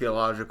standard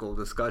theological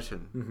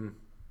discussion,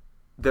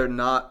 they're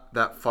not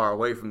that far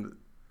away from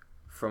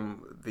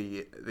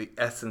the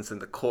essence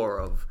and the core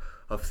of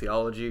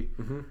theology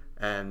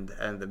and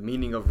the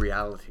meaning of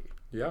reality.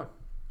 Yeah.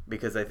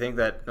 Because I think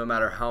that no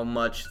matter how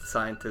much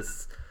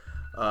scientists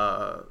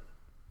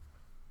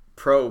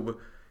probe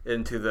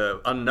into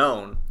the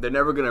unknown, they're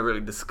never going to really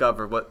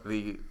discover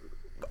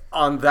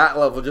on that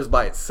level just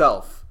by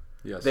itself.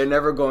 Yes. They're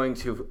never going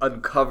to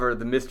uncover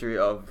the mystery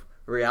of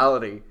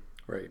reality.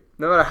 Right.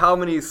 No matter how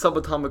many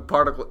subatomic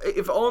particles,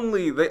 if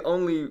only they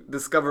only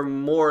discover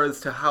more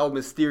as to how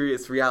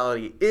mysterious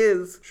reality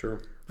is, Sure.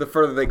 the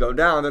further they go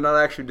down, they're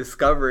not actually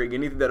discovering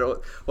anything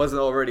that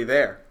wasn't already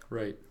there.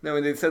 Right. Now,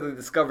 when they said they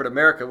discovered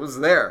America, it was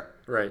there.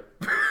 Right.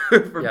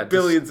 For Yeah.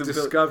 billions and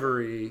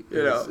discovery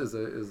billions.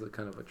 is a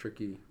kind of a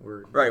tricky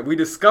word. Right, we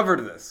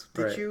discovered this.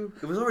 Did Right. you?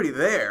 It was already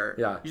there.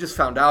 Yeah. You just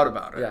found out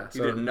about it. Yeah,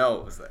 You so- didn't know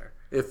it was there.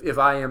 If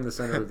I am the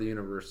center of the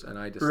universe and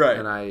I just Right.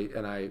 and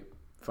I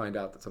find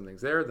out that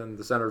something's there, then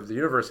the center of the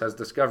universe has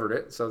discovered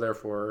it, so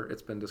therefore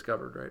it's been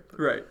discovered, right? But,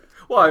 Right.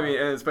 Well, I mean,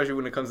 and especially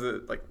when it comes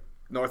to like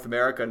North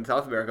America and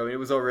South America, I mean, it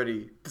was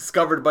already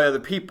discovered by other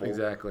people.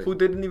 Exactly. Who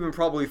didn't even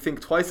probably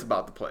think twice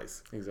about the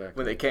place Exactly.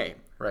 when they came.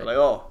 Right. Like,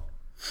 oh,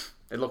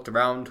 they looked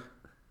around.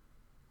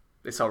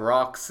 They saw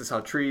rocks. They saw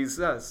trees.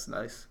 That's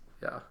nice.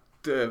 Yeah.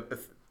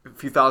 A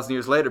few thousand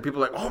years later,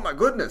 people are like, oh my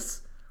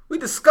goodness, we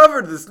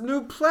discovered this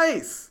new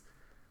place.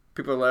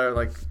 People are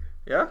like,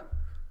 yeah,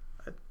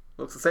 it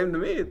looks the same to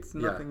me. It's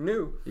nothing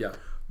new. Yeah.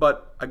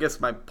 But I guess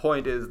my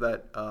point is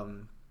that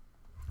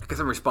I guess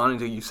I'm responding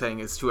to you saying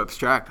it's too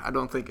abstract. I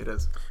don't think it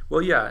is.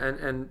 Well, yeah,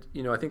 and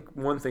I think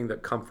one thing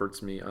that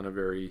comforts me on a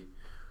very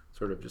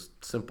sort of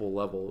just simple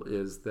level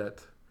is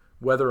that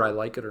whether I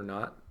like it or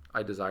not,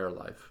 I desire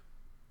life.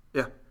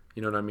 Yeah.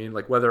 You know what I mean?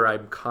 Like whether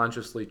I'm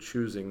consciously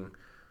choosing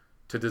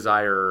to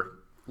desire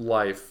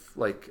life,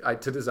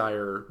 to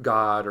desire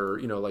God, or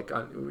like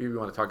we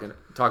want to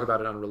talk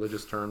about it on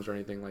religious terms or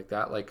anything like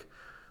that. Like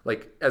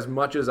as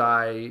much as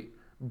I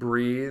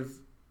breathe,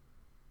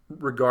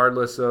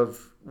 regardless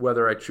of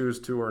whether I choose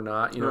to or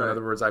not. Right. In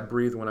other words, I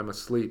breathe when I'm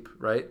asleep,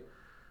 right?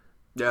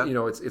 Yeah.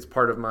 It's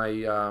part of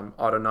my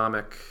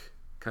autonomic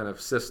kind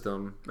of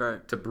system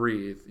to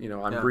breathe.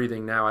 I'm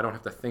breathing now. I don't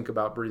have to think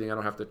about breathing. I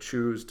don't have to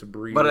choose to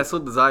breathe. But I still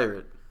desire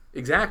it.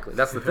 Exactly.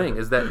 That's the thing,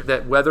 is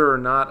that whether or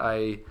not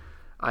I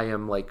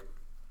am like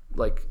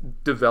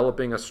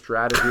developing a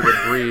strategy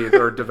to breathe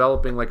or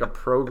developing like a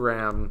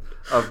program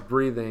of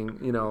breathing,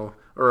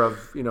 or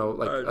of,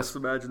 I just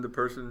imagine the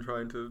person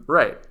trying to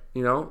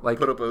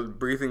put up a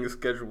breathing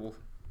schedule.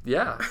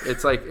 Yeah.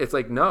 It's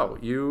like, no,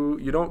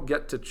 you don't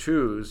get to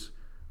choose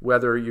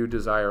whether you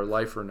desire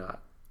life or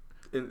not.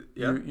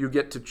 You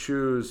get to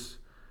choose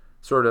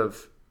sort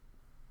of,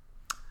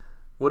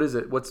 what is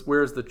it?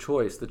 Where's the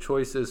choice? The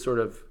choice is sort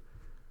of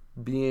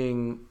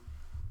being,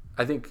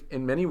 I think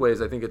in many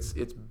ways, I think it's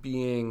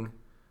being,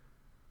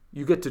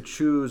 you get to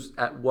choose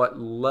at what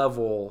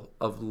level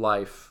of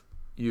life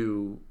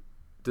you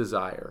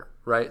desire,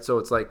 right? So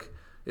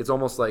it's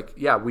almost like,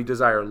 yeah, we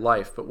desire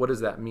life, but what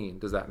does that mean?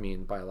 Does that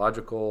mean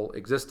biological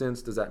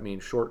existence? Does that mean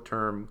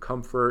short-term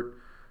comfort,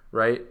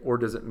 right? Or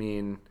does it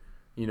mean,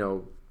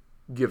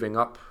 giving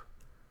up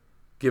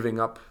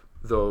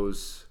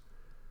those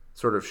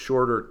sort of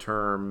shorter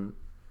term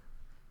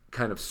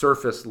kind of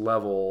surface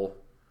level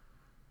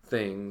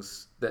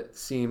things that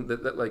seem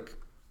that like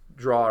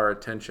draw our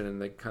attention,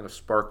 and they kind of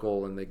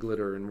sparkle and they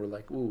glitter, and we're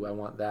like, ooh, I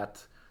want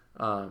that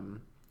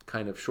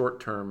kind of short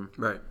term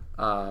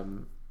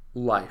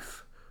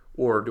life,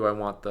 or do I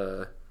want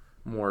the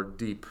more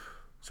deep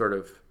sort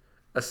of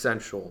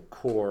essential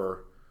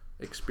core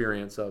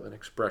experience of an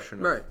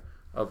expression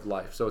of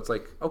life? So it's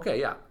like, okay,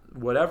 yeah,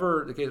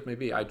 whatever the case may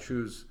be, I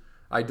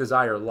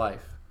desire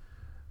life.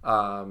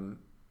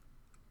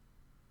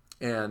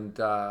 And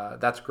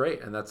that's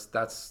great, and that's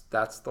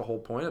the whole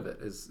point of it.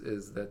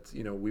 Is that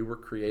we were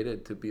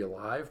created to be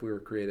alive. We were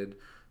created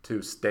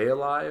to stay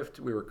alive.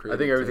 We were created. I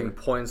think everything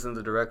points in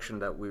the direction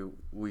that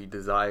we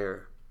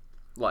desire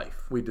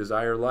life. We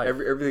desire life.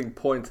 Everything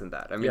points in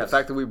that. I mean, yes. The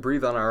fact that we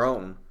breathe on our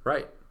own,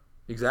 right?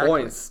 Exactly.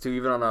 Points to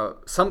even on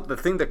the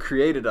thing that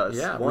created us.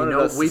 Yeah, wanted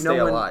us to stay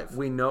alive.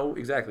 We know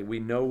exactly. We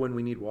know when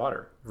we need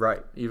water.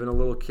 Right. Even a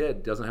little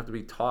kid doesn't have to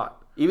be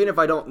taught. Even if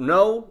I don't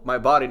know, my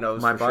body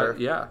knows. My body, sure.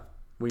 Yeah.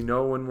 We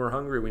know when we're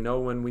hungry. We know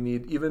when we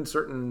need even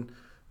certain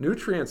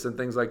nutrients and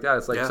things like that.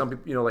 It's like some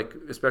people,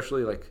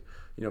 especially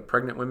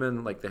pregnant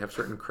women, like they have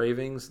certain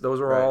cravings. Those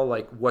are all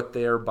like what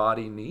their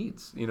body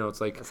needs.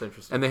 It's like, that's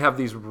interesting. And they have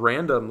these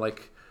random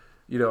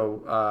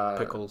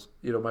pickles.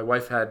 My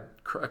wife had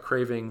a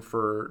craving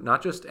for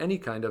not just any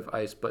kind of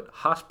ice, but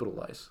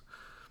hospital ice.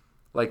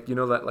 Like,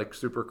 that like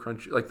super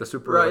crunchy, like the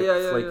super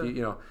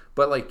flaky,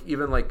 but like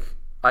even like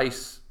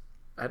ice.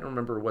 I don't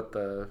remember what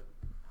the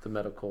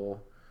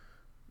medical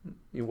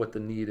what the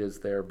need is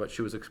there, but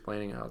she was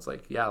explaining how it's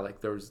like, yeah,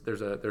 like there's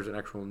an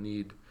actual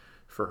need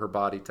for her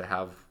body to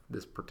have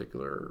this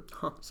particular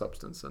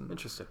substance. And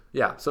Interesting.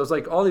 yeah, so it's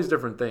like all these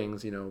different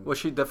things, you know. Well,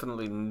 she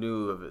definitely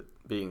knew of it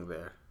being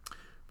there.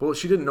 Well,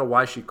 she didn't know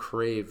why she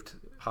craved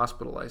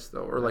hospitalized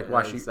though, or like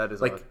why she that is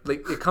like odd.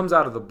 like it comes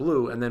out of the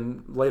blue, and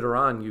then later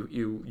on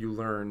you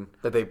learn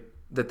That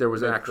there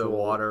was make actual the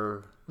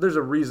water. There's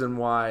a reason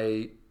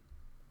why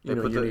you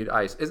put need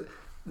ice.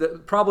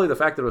 Probably the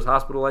fact that it was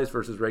hospitalized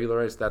versus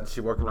regular ice. That's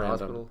She worked in a random.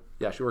 hospital?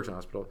 Yeah, she works in a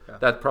hospital. Yeah.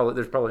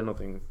 There's probably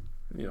nothing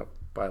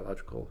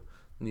biological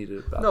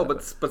needed about No,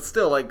 that. but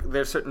still, like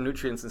there's certain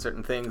nutrients and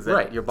certain things that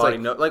Right. your It's body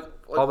like- knows. Like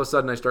all of a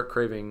sudden I start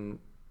craving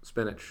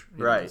spinach. You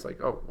know, Right. It's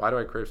like, oh, why do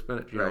I crave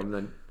spinach? Right. And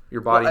then your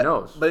body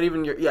knows. But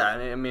even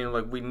I mean,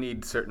 like we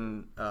need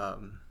certain.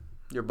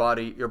 Your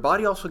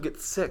body also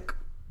gets sick.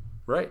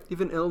 Right.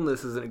 Even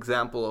illness is an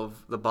example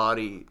of the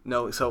body.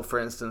 No, so for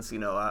instance, I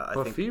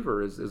Well, think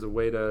fever is a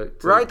way to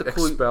to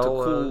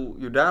expel cool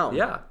you down.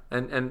 yeah,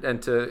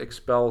 and to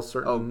expel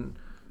certain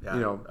Yeah, I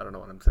I don't know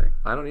what I'm saying.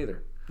 don't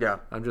either. Yeah,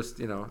 I'm just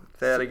say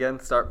that again.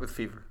 Start with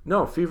fever.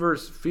 no,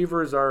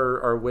 fevers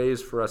are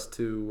ways for us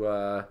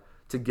to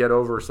get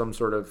over some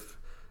sort of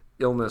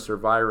illness or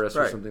virus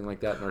or Right. something like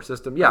that in our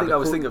system. Yeah, I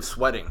was thinking of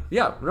sweating.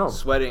 yeah, no,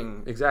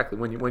 Sweating. exactly.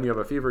 When you have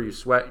a fever, you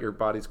sweat, your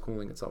body's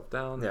cooling itself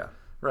down. Yeah.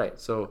 Right.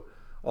 So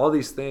all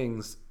these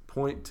things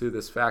point to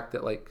this fact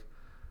that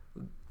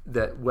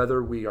that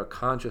whether we are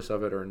conscious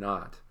of it or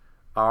not,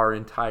 our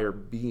entire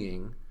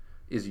being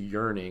is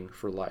yearning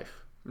for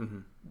life,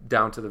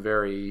 down to the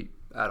very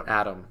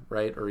atom,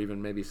 right? Or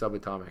even maybe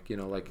subatomic.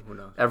 Who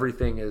knows?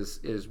 Everything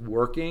is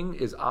working,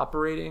 is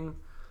operating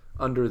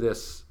under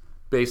this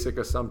basic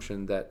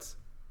assumption that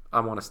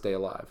I want to stay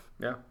alive.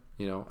 Yeah.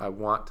 I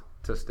want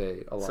to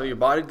stay alive. So your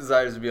body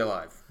desires to be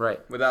alive. Right.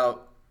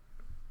 Without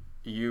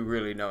you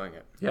really knowing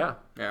it. Yeah.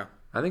 Yeah.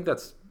 I think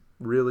that's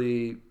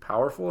really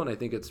powerful, and I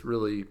think it's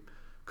really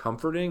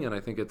comforting, and I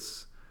think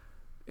it's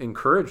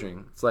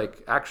encouraging. It's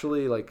like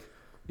actually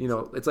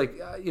it's like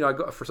I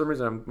go, for some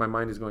reason my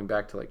mind is going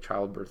back to like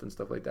childbirth and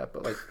stuff like that.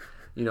 But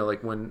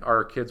like when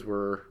our kids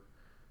were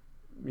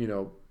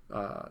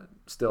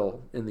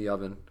still in the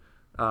oven,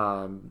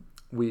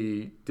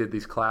 we did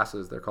these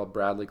classes. They're called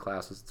Bradley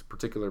classes. It's a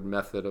particular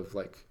method of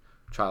like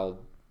child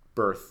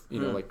birth,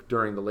 like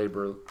during the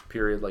labor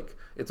period. Like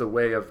it's a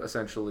way of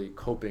essentially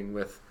coping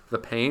with the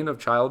pain of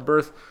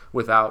childbirth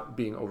without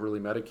being overly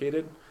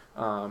medicated.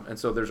 And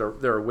so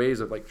there are ways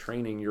of like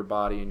training your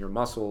body and your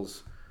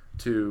muscles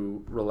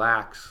to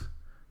relax,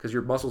 because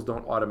your muscles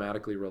don't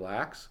automatically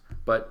relax,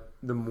 but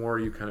the more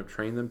you kind of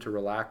train them to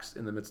relax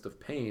in the midst of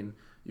pain,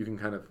 you can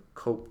kind of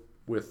cope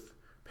with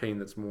pain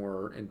that's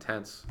more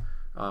intense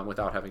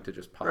without having to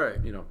just pop, Right.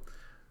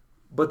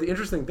 But the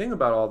interesting thing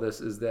about all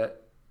this is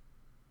that,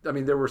 I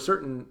mean, there were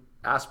certain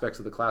aspects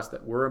of the class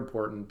that were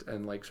important,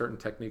 and like certain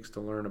techniques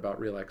to learn about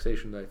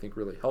relaxation that I think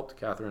really helped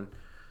Catherine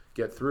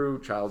get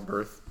through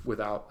childbirth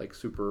without like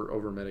super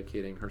over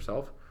medicating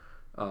herself.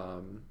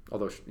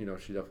 Although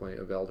she definitely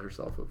availed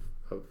herself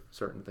of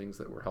certain things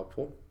that were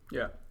helpful.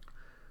 Yeah.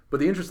 But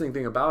the interesting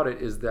thing about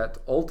it is that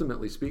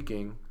ultimately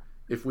speaking,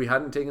 if we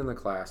hadn't taken the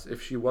class,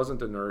 if she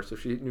wasn't a nurse,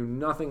 if she knew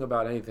nothing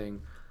about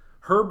anything,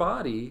 her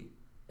body,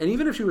 and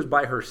even if she was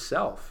by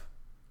herself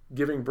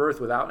giving birth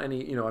without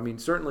any,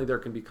 certainly there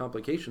can be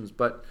complications,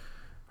 but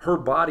her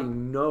body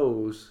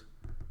knows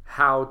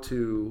how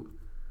to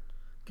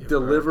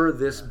deliver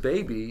this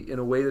baby in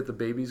a way that the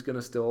baby's going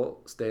to still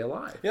stay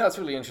alive. Yeah, that's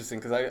really interesting,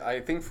 because I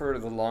think for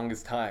the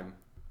longest time,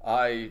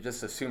 I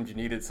just assumed you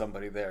needed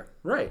somebody there.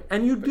 Right.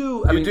 And you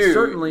do.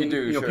 Certainly,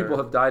 sure. people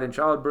have died in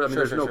childbirth. I mean,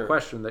 there's no sure.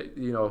 question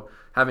that,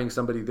 having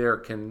somebody there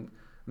can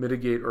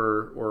mitigate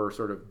or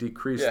sort of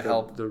decrease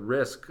help. the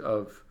risk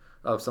of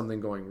something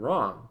going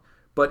wrong.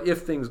 But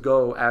if things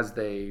go as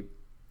the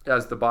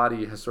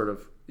body has sort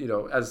of,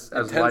 as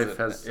life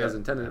has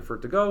intended it for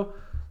it to go,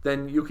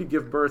 then you could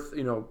give birth,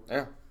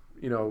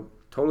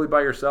 totally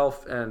by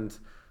yourself, and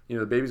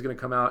the baby's going to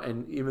come out,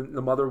 and even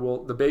the mother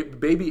the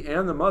baby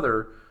and the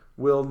mother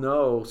will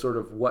know sort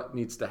of what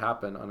needs to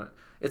happen on it.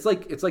 It's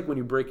like when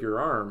you break your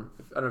arm.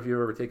 I don't know if you've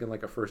ever taken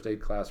like a first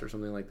aid class or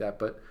something like that,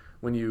 but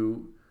when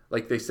you,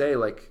 like they say,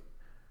 like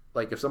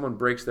if someone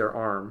breaks their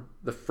arm,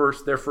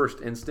 their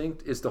first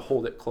instinct is to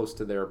hold it close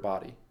to their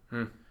body.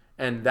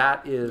 And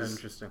that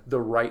is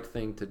the right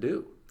thing to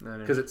do,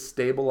 because it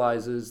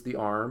stabilizes the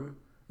arm,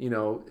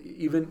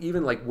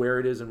 even like where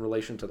it is in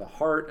relation to the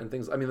heart and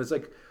things. I mean, it's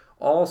like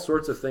all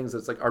sorts of things.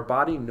 That's like our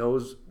body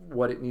knows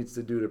what it needs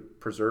to do to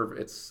preserve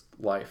its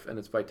life and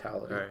its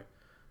vitality. Right.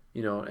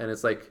 And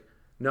it's like,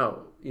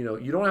 no,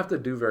 you don't have to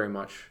do very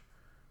much.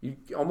 You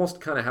almost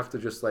kind of have to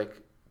just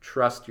like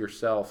trust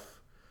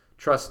yourself,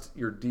 trust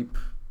your deep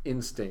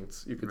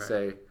instincts, you could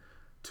say,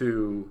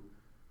 to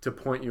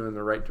point you in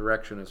the right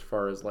direction as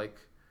far as like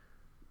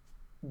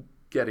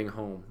getting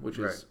home, which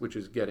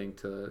is getting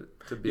to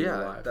being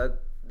alive.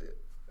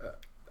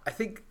 I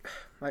think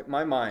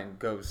my mind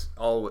goes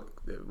all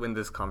in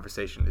this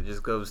conversation. It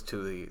just goes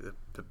to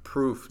the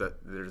proof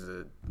that there's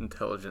an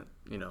intelligent,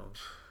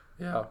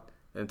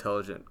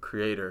 intelligent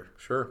creator.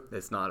 Sure.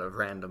 It's not a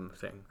random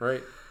thing.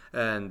 Right.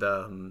 And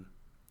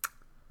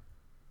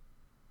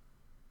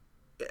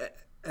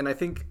I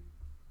think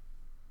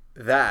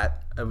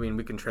that, I mean,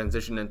 we can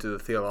transition into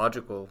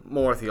the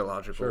more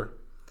theological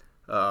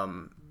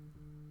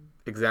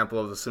example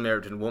of the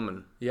Samaritan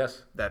woman.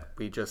 Yes. That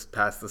we just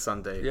passed the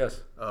Sunday.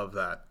 Yes. Of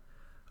that.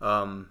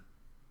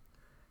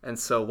 And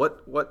so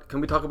what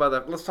can we talk about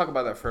that? Let's talk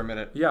about that for a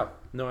minute. Yeah.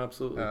 No,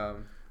 absolutely.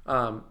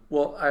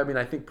 Well, I mean,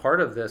 I think part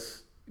of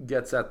this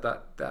gets at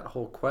that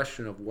whole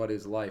question of what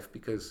is life,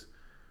 because,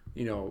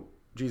 you know,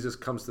 Jesus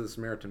comes to the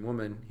Samaritan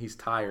woman. He's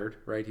tired,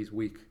 right? He's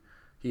weak.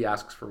 He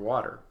asks for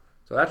water.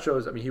 So that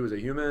shows, I mean, he was a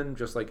human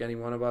just like any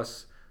one of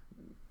us.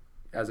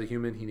 As a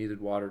human, he needed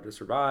water to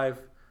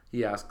survive.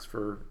 He asks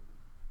for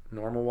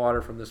normal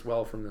water from this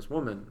well from this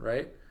woman,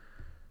 right?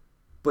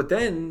 But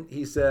then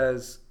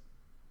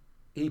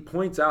he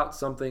points out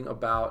something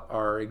about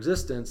our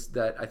existence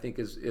that I think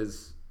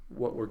is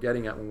what we're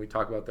getting at when we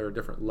talk about there are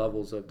different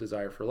levels of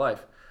desire for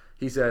life.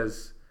 He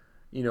says,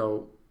 you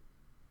know,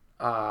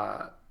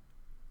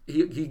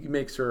 he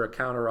makes her a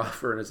counter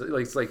offer, and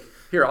it's like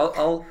here,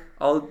 I'll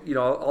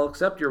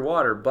accept your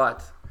water,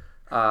 but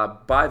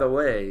by the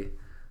way,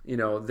 you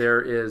know,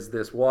 there is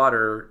this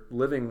water,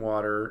 living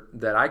water,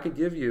 that I could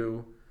give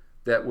you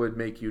that would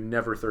make you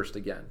never thirst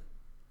again.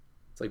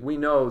 It's like, we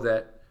know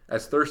that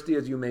as thirsty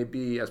as you may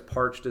be, as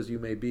parched as you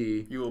may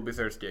be, you will be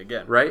thirsty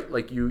again. Right?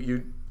 Like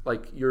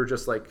you're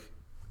just like,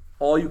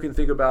 all you can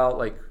think about,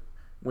 like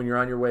when you're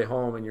on your way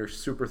home and you're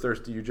super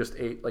thirsty, you just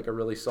ate like a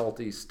really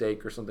salty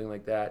steak or something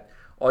like that.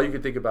 All you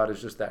can think about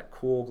is just that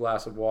cool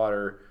glass of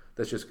water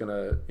that's just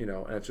gonna, you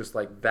know, and it's just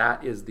like,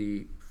 that is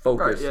the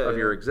focus of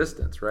your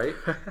existence, right?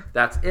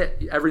 That's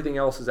it. Everything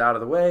else is out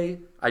of the way.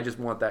 I just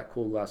want that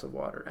cool glass of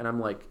water. And I'm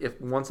like,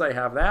 if once I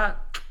have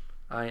that,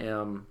 I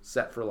am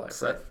set for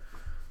life, right?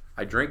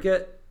 I drink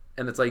it,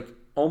 and it's like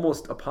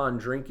almost upon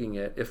drinking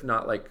it, if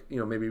not like, you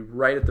know, maybe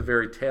right at the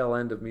very tail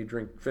end of me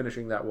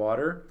finishing that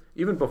water,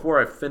 even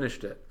before I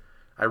finished it,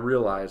 I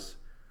realized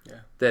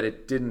that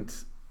it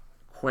didn't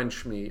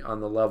quench me on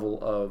the level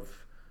of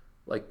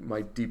like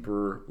my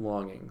deeper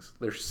longings.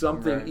 There's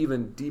something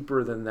even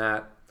deeper than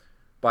that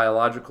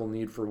biological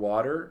need for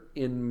water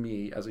in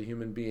me as a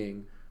human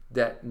being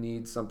that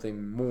needs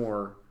something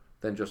more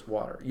than just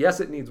water. Yes,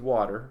 it needs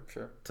water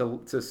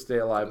to stay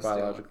alive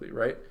biologically,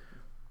 right?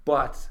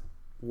 But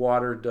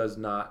water does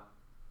not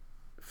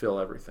fill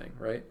everything,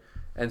 right?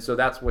 And so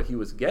that's what he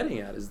was getting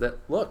at, is that,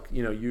 look,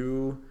 you know,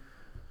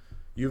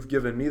 you've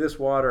given me this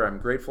water. I'm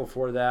grateful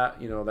for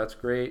that. You know, that's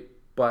great.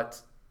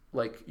 But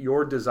like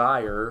your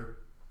desire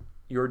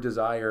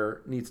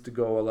needs to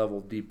go a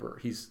level deeper.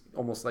 He's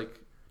almost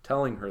like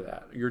telling her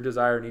that your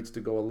desire needs to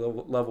go a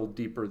level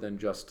deeper than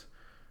just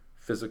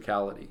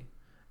physicality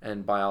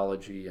and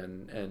biology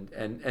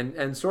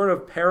and sort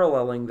of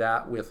paralleling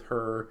that with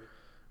her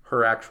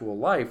actual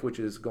life, which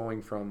is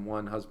going from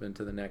one husband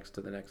to the next,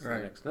 to the next, to the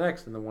next, to the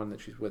next, and the one that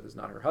she's with is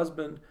not her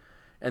husband.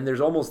 And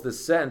there's almost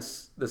this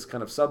sense, this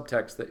kind of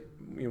subtext that,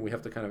 you know, we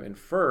have to kind of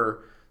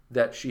infer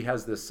that she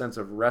has this sense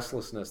of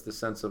restlessness, this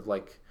sense of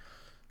like,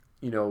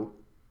 you know,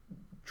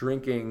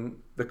 drinking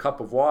the cup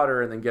of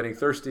water and then getting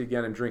thirsty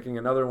again and drinking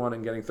another one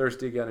and getting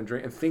thirsty again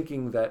and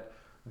thinking that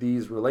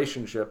these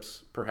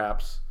relationships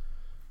perhaps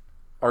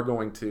are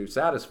going to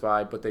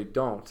satisfy, but they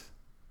don't,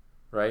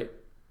 right?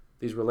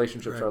 These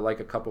relationships are like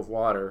a cup of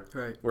water,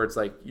 where it's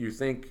like you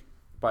think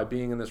by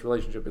being in this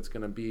relationship it's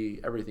going to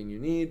be everything you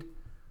need,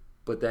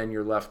 but then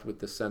you're left with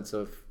this sense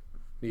of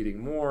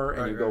needing more,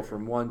 and you go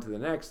from one to the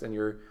next, and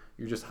you're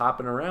just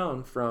hopping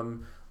around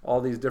from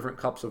all these different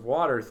cups of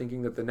water,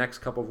 thinking that the next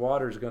cup of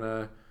water is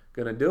gonna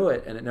do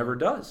it, and it never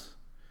does.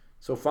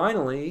 So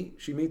finally,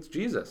 she meets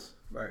Jesus,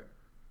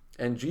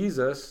 and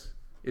Jesus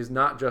is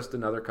not just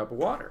another cup of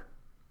water.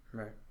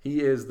 He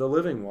is the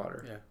living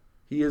water.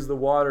 He is the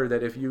water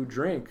that if you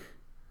drink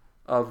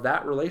of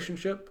that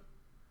relationship,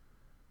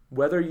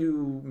 whether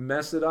you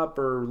mess it up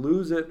or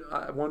lose it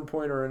at one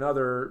point or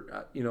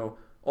another, you know,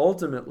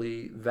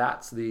 ultimately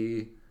that's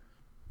the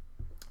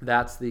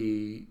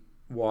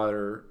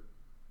water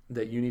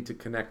that you need to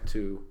connect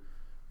to.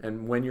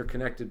 And when you're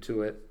connected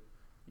to it,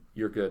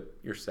 you're good.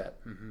 You're set.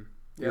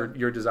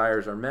 Your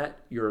desires are met.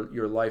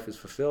 Your life is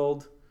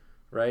fulfilled,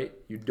 right?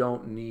 You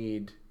don't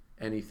need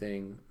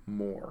anything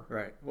more.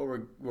 Right. What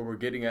we're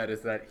getting at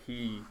is that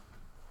he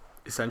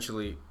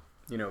essentially,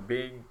 you know,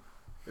 being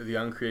the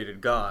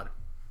uncreated God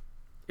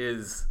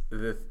is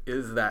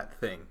that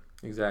thing.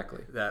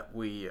 Exactly. That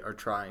we are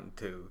trying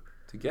to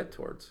get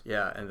towards.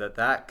 Yeah, and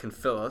that can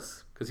fill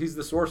us. Because he's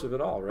the source of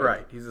it all, right?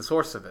 Right. He's the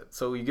source of it.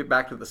 So you get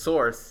back to the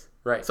source.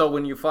 Right. So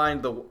when you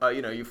find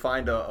you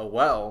find a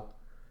well,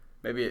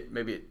 maybe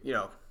you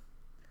know,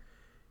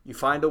 you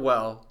find a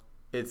well.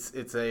 It's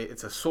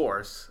a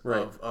source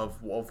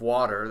of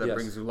water that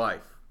brings you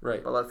life.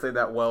 Right. But let's say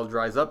that well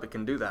dries up, it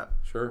can do that.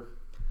 Sure.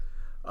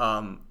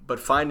 But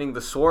finding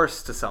the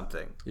source to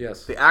something.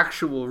 Yes. The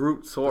actual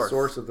root source. The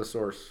source of the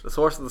source. The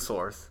source of the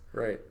source.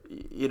 Right.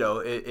 You know,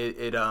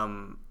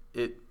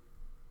 it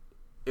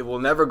will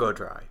never go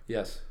dry.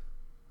 Yes.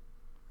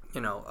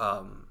 And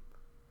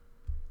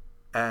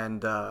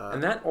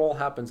that all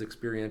happens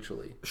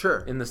experientially. Sure.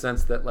 In the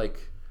sense that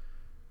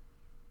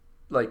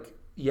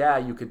yeah,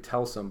 you could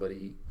tell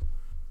somebody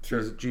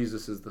Sure.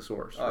 Jesus is the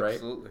source, Oh, right?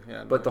 absolutely.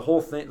 Yeah. But the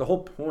whole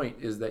point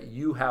is that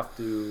you have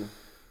to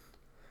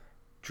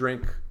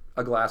drink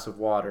a glass of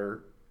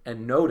water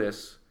and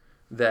notice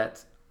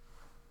that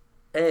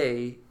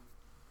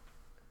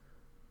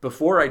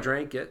before I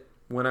drank it,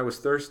 when I was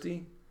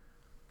thirsty,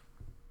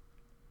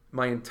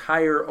 my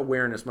entire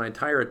awareness, my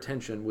entire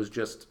attention was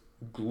just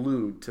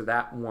glued to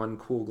that one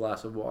cool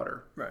glass of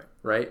water. Right.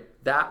 Right?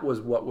 That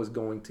was what was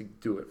going to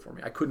do it for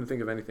me. I couldn't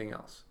think of anything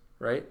else.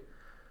 Right?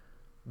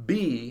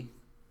 B,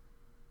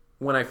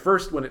 when it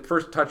first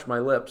touched my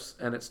lips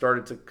and it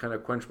started to kind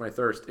of quench my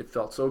thirst, it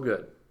felt so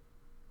good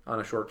on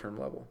a short-term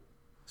level.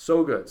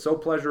 So good. So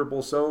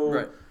pleasurable. So,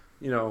 right.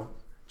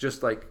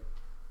 Just like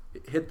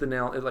it hit the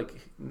nail.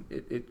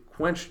 It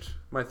quenched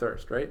my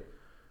thirst, right?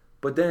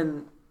 But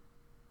then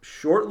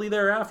shortly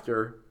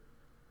thereafter,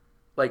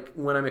 like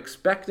when I'm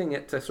expecting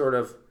it to sort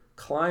of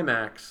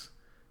climax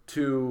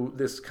to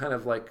this kind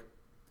of like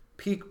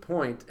peak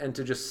point and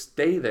to just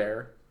stay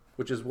there,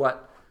 which is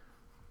what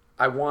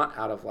I want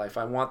out of life.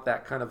 I want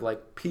that kind of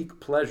like peak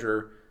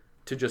pleasure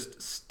to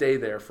just stay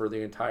there for my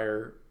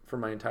entire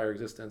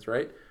existence,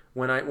 right?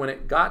 When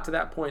it got to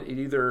that point, it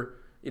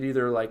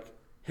either like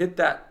hit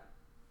that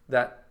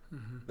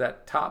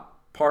top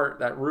part,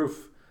 that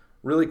roof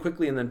really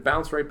quickly and then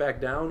bounced right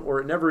back down, or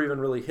it never even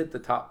really hit the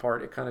top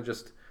part. It kind of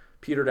just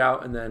petered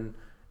out, and then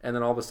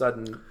all of a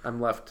sudden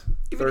I'm left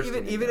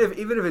thirsty. Even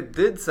if it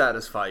did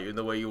satisfy you in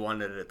the way you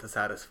wanted it to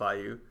satisfy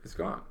you, it's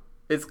gone.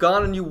 It's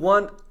gone, and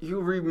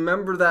you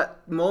remember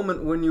that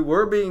moment when you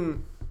were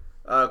being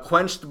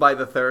quenched by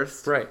the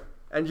thirst, right?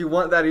 And you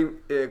want that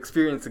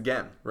experience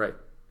again, right?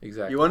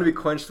 Exactly. You want to be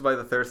quenched by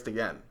the thirst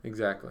again,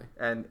 exactly.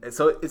 And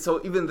so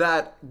even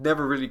that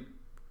never really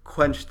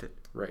quenched it,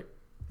 right?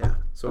 Yeah.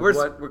 So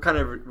we're kind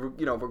of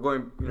we're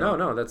going.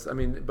 No, that's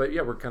but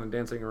yeah, we're kind of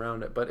dancing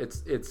around it. But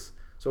it's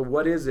so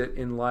what is it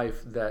in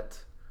life that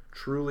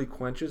truly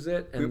quenches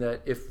it, and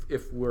that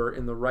if we're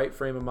in the right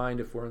frame of mind,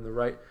 if we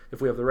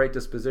have the right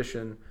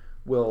disposition,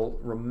 will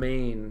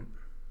remain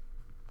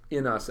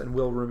in us and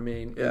will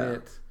remain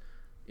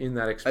in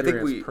that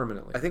experience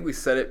permanently. I think we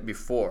said it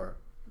before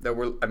that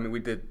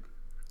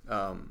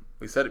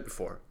we said it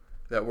before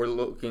that we're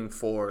looking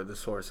for the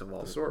source of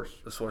all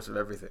the source of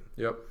everything.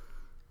 Yep.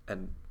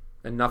 And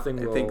nothing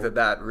will... I think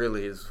that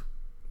really is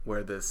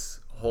where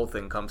this whole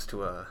thing comes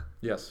to a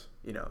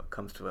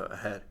comes to a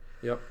head.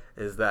 Yep.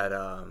 Is that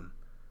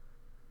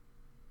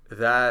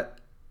that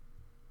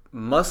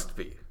must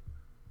be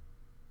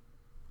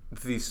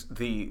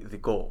the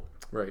goal,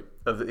 right,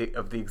 of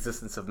the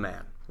existence of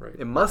man. Right.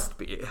 It must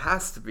be. It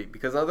has to be,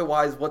 because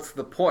otherwise, what's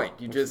the point?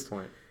 You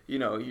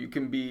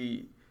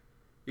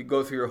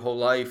go through your whole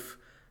life,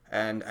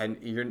 and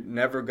you're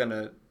never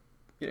gonna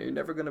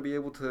be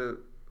able to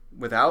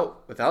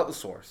without the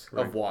source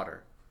of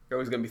water. You're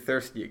always gonna be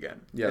thirsty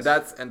again. Yes.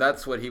 And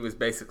that's what he was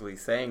basically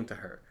saying to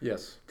her.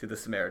 Yes. To the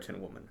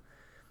Samaritan woman,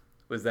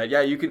 was that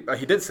you can?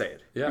 He did say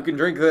it. Yeah. You can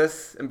drink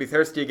this and be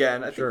thirsty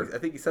again. I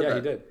think he said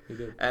that. Yeah, he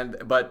did.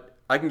 But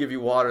I can give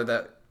you water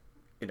that,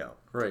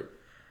 Right.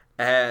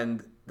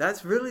 And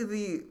that's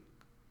really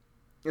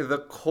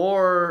the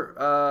core,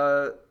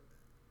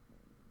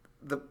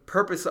 the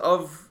purpose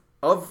of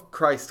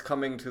Christ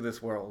coming to this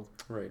world.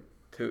 Right.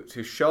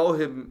 To show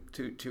him,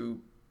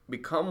 to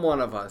become one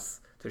of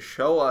us, to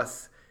show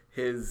us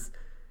his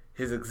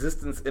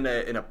existence in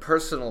a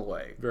personal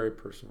way. Very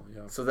personal,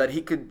 yeah. So that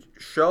he could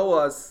show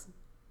us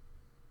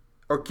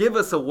or give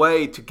us a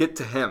way to get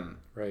to him.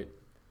 Right.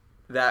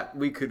 That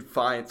we could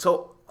find.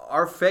 So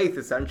our faith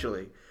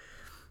essentially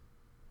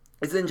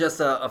isn't just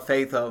a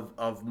faith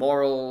of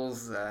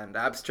morals and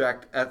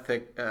abstract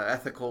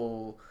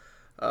ethical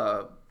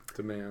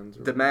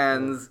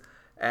demands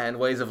and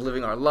ways of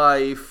living our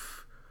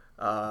life.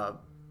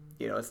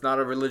 It's not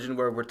a religion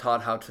where we're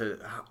taught how to,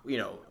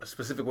 a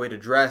specific way to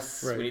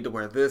dress. Right. We need to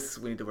wear this,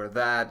 we need to wear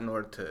that in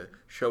order to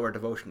show our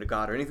devotion to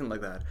God or anything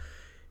like that.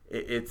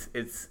 It's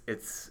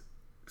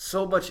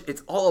so much.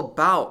 It's all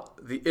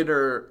about the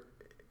inner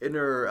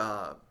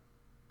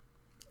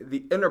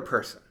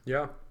person.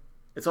 Yeah.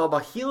 It's all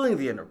about healing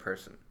the inner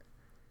person.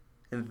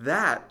 And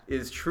that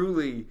is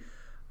truly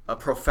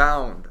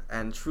profound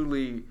and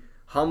truly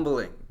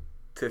humbling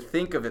to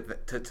think of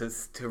it,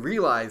 to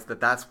realize that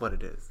that's what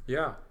it is.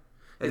 Yeah.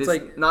 It's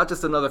like not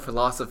just another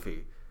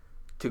philosophy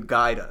to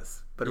guide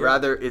us, but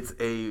rather it's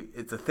a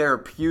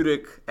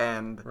therapeutic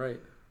and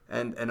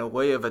a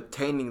way of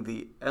attaining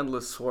the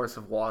endless source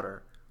of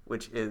water,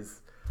 which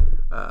is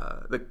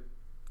the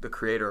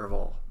creator of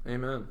all.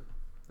 Amen.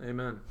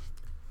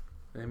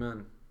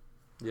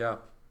 Yeah,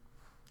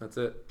 that's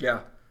it.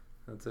 Yeah,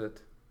 that's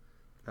it.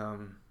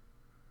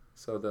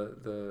 So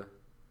the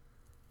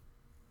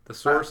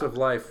source of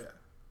life,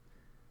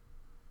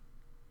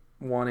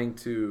 wanting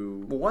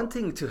to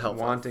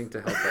help us,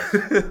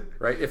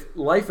 right? If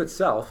life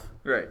itself,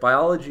 right,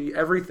 biology,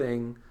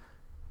 everything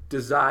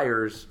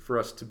desires for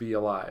us to be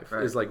alive.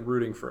 Right. Is like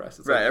rooting for us.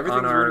 It's Right, like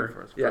everything's rooting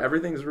for us. Yeah,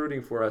 everything's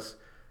rooting for us,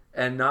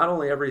 and not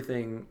only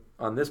everything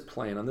on this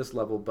plane, on this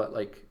level, but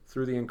like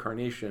through the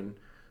incarnation,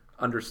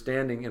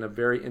 understanding in a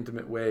very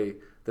intimate way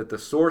that the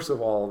source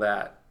of all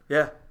that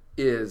Yeah,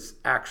 is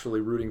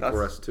actually rooting That's-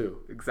 for us too.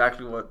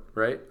 exactly what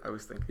Right? I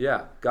was thinking.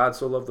 Yeah, God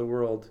so loved the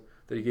world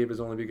that he gave his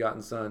only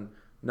begotten son,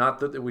 not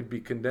that we'd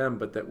be condemned,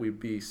 but that we'd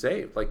be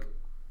saved. Like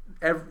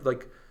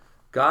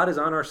God is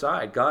on our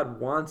side. God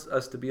wants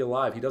us to be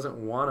alive. He doesn't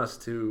want us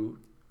to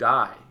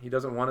die. He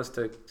doesn't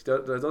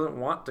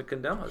want to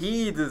condemn us.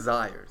 He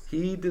desires.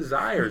 He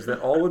desires that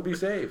all would be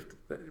saved,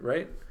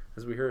 right?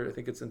 As we heard, I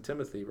think it's in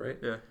Timothy, right?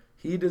 Yeah.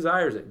 He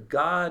desires it.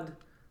 God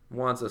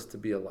wants us to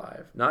be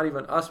alive. Not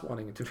even us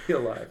wanting to be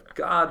alive.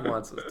 God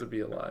wants us to be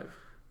alive.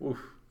 Oof.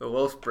 The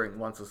wellspring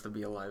wants us to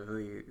be alive.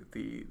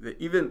 The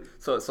even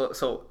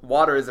so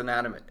water is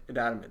inanimate,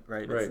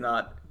 right? Right.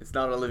 It's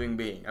not a living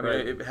being. I mean,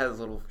 Right. it has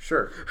little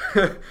Sure.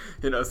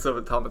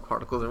 subatomic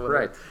particles or whatever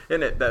Right.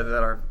 in it that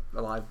are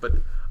alive, but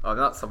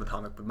not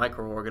subatomic, but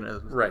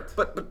microorganisms. Right.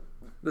 But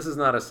This is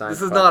not a science.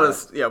 this is not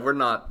podcast. we're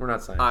not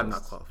scientists. I'm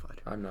not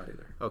qualified. I'm not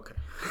either. Okay.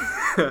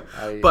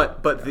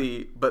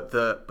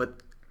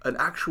 But an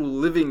actual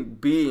living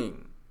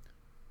being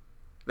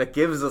that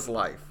gives us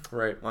life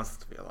Right. wants us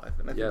to be alive,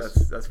 and I think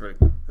Yes. that's pretty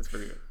good.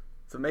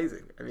 It's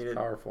amazing. I mean,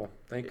 Powerful.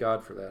 Thank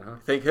God for that, huh?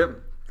 thank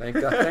him. Thank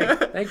God.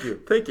 Thank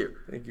you. Thank you.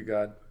 Thank you,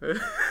 God.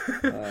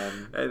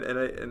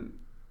 And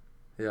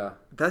Yeah,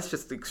 that's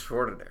just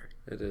extraordinary.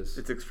 it is.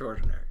 It's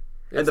extraordinary.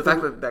 It's And the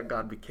the- fact that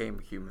God became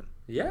human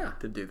Yeah.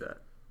 to do that.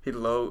 He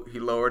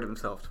lowered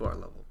himself to our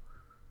level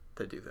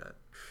to do that.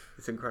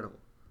 It's incredible.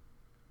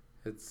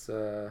 It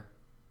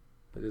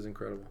is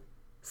incredible.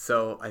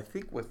 So I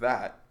think with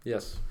that,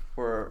 Yes.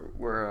 we're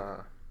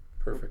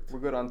Perfect. we're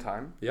good on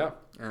time. Yeah.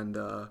 And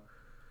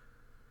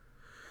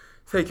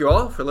thank you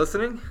all for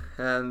listening.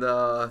 And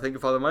thank you,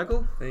 Father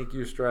Michael. Thank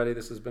you, Strati.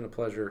 This has been a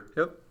pleasure.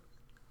 Yep.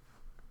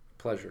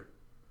 Pleasure.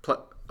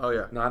 Oh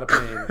yeah. Not a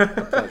pain,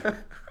 a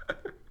pleasure.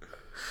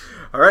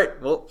 All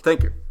right. Well,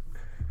 thank you.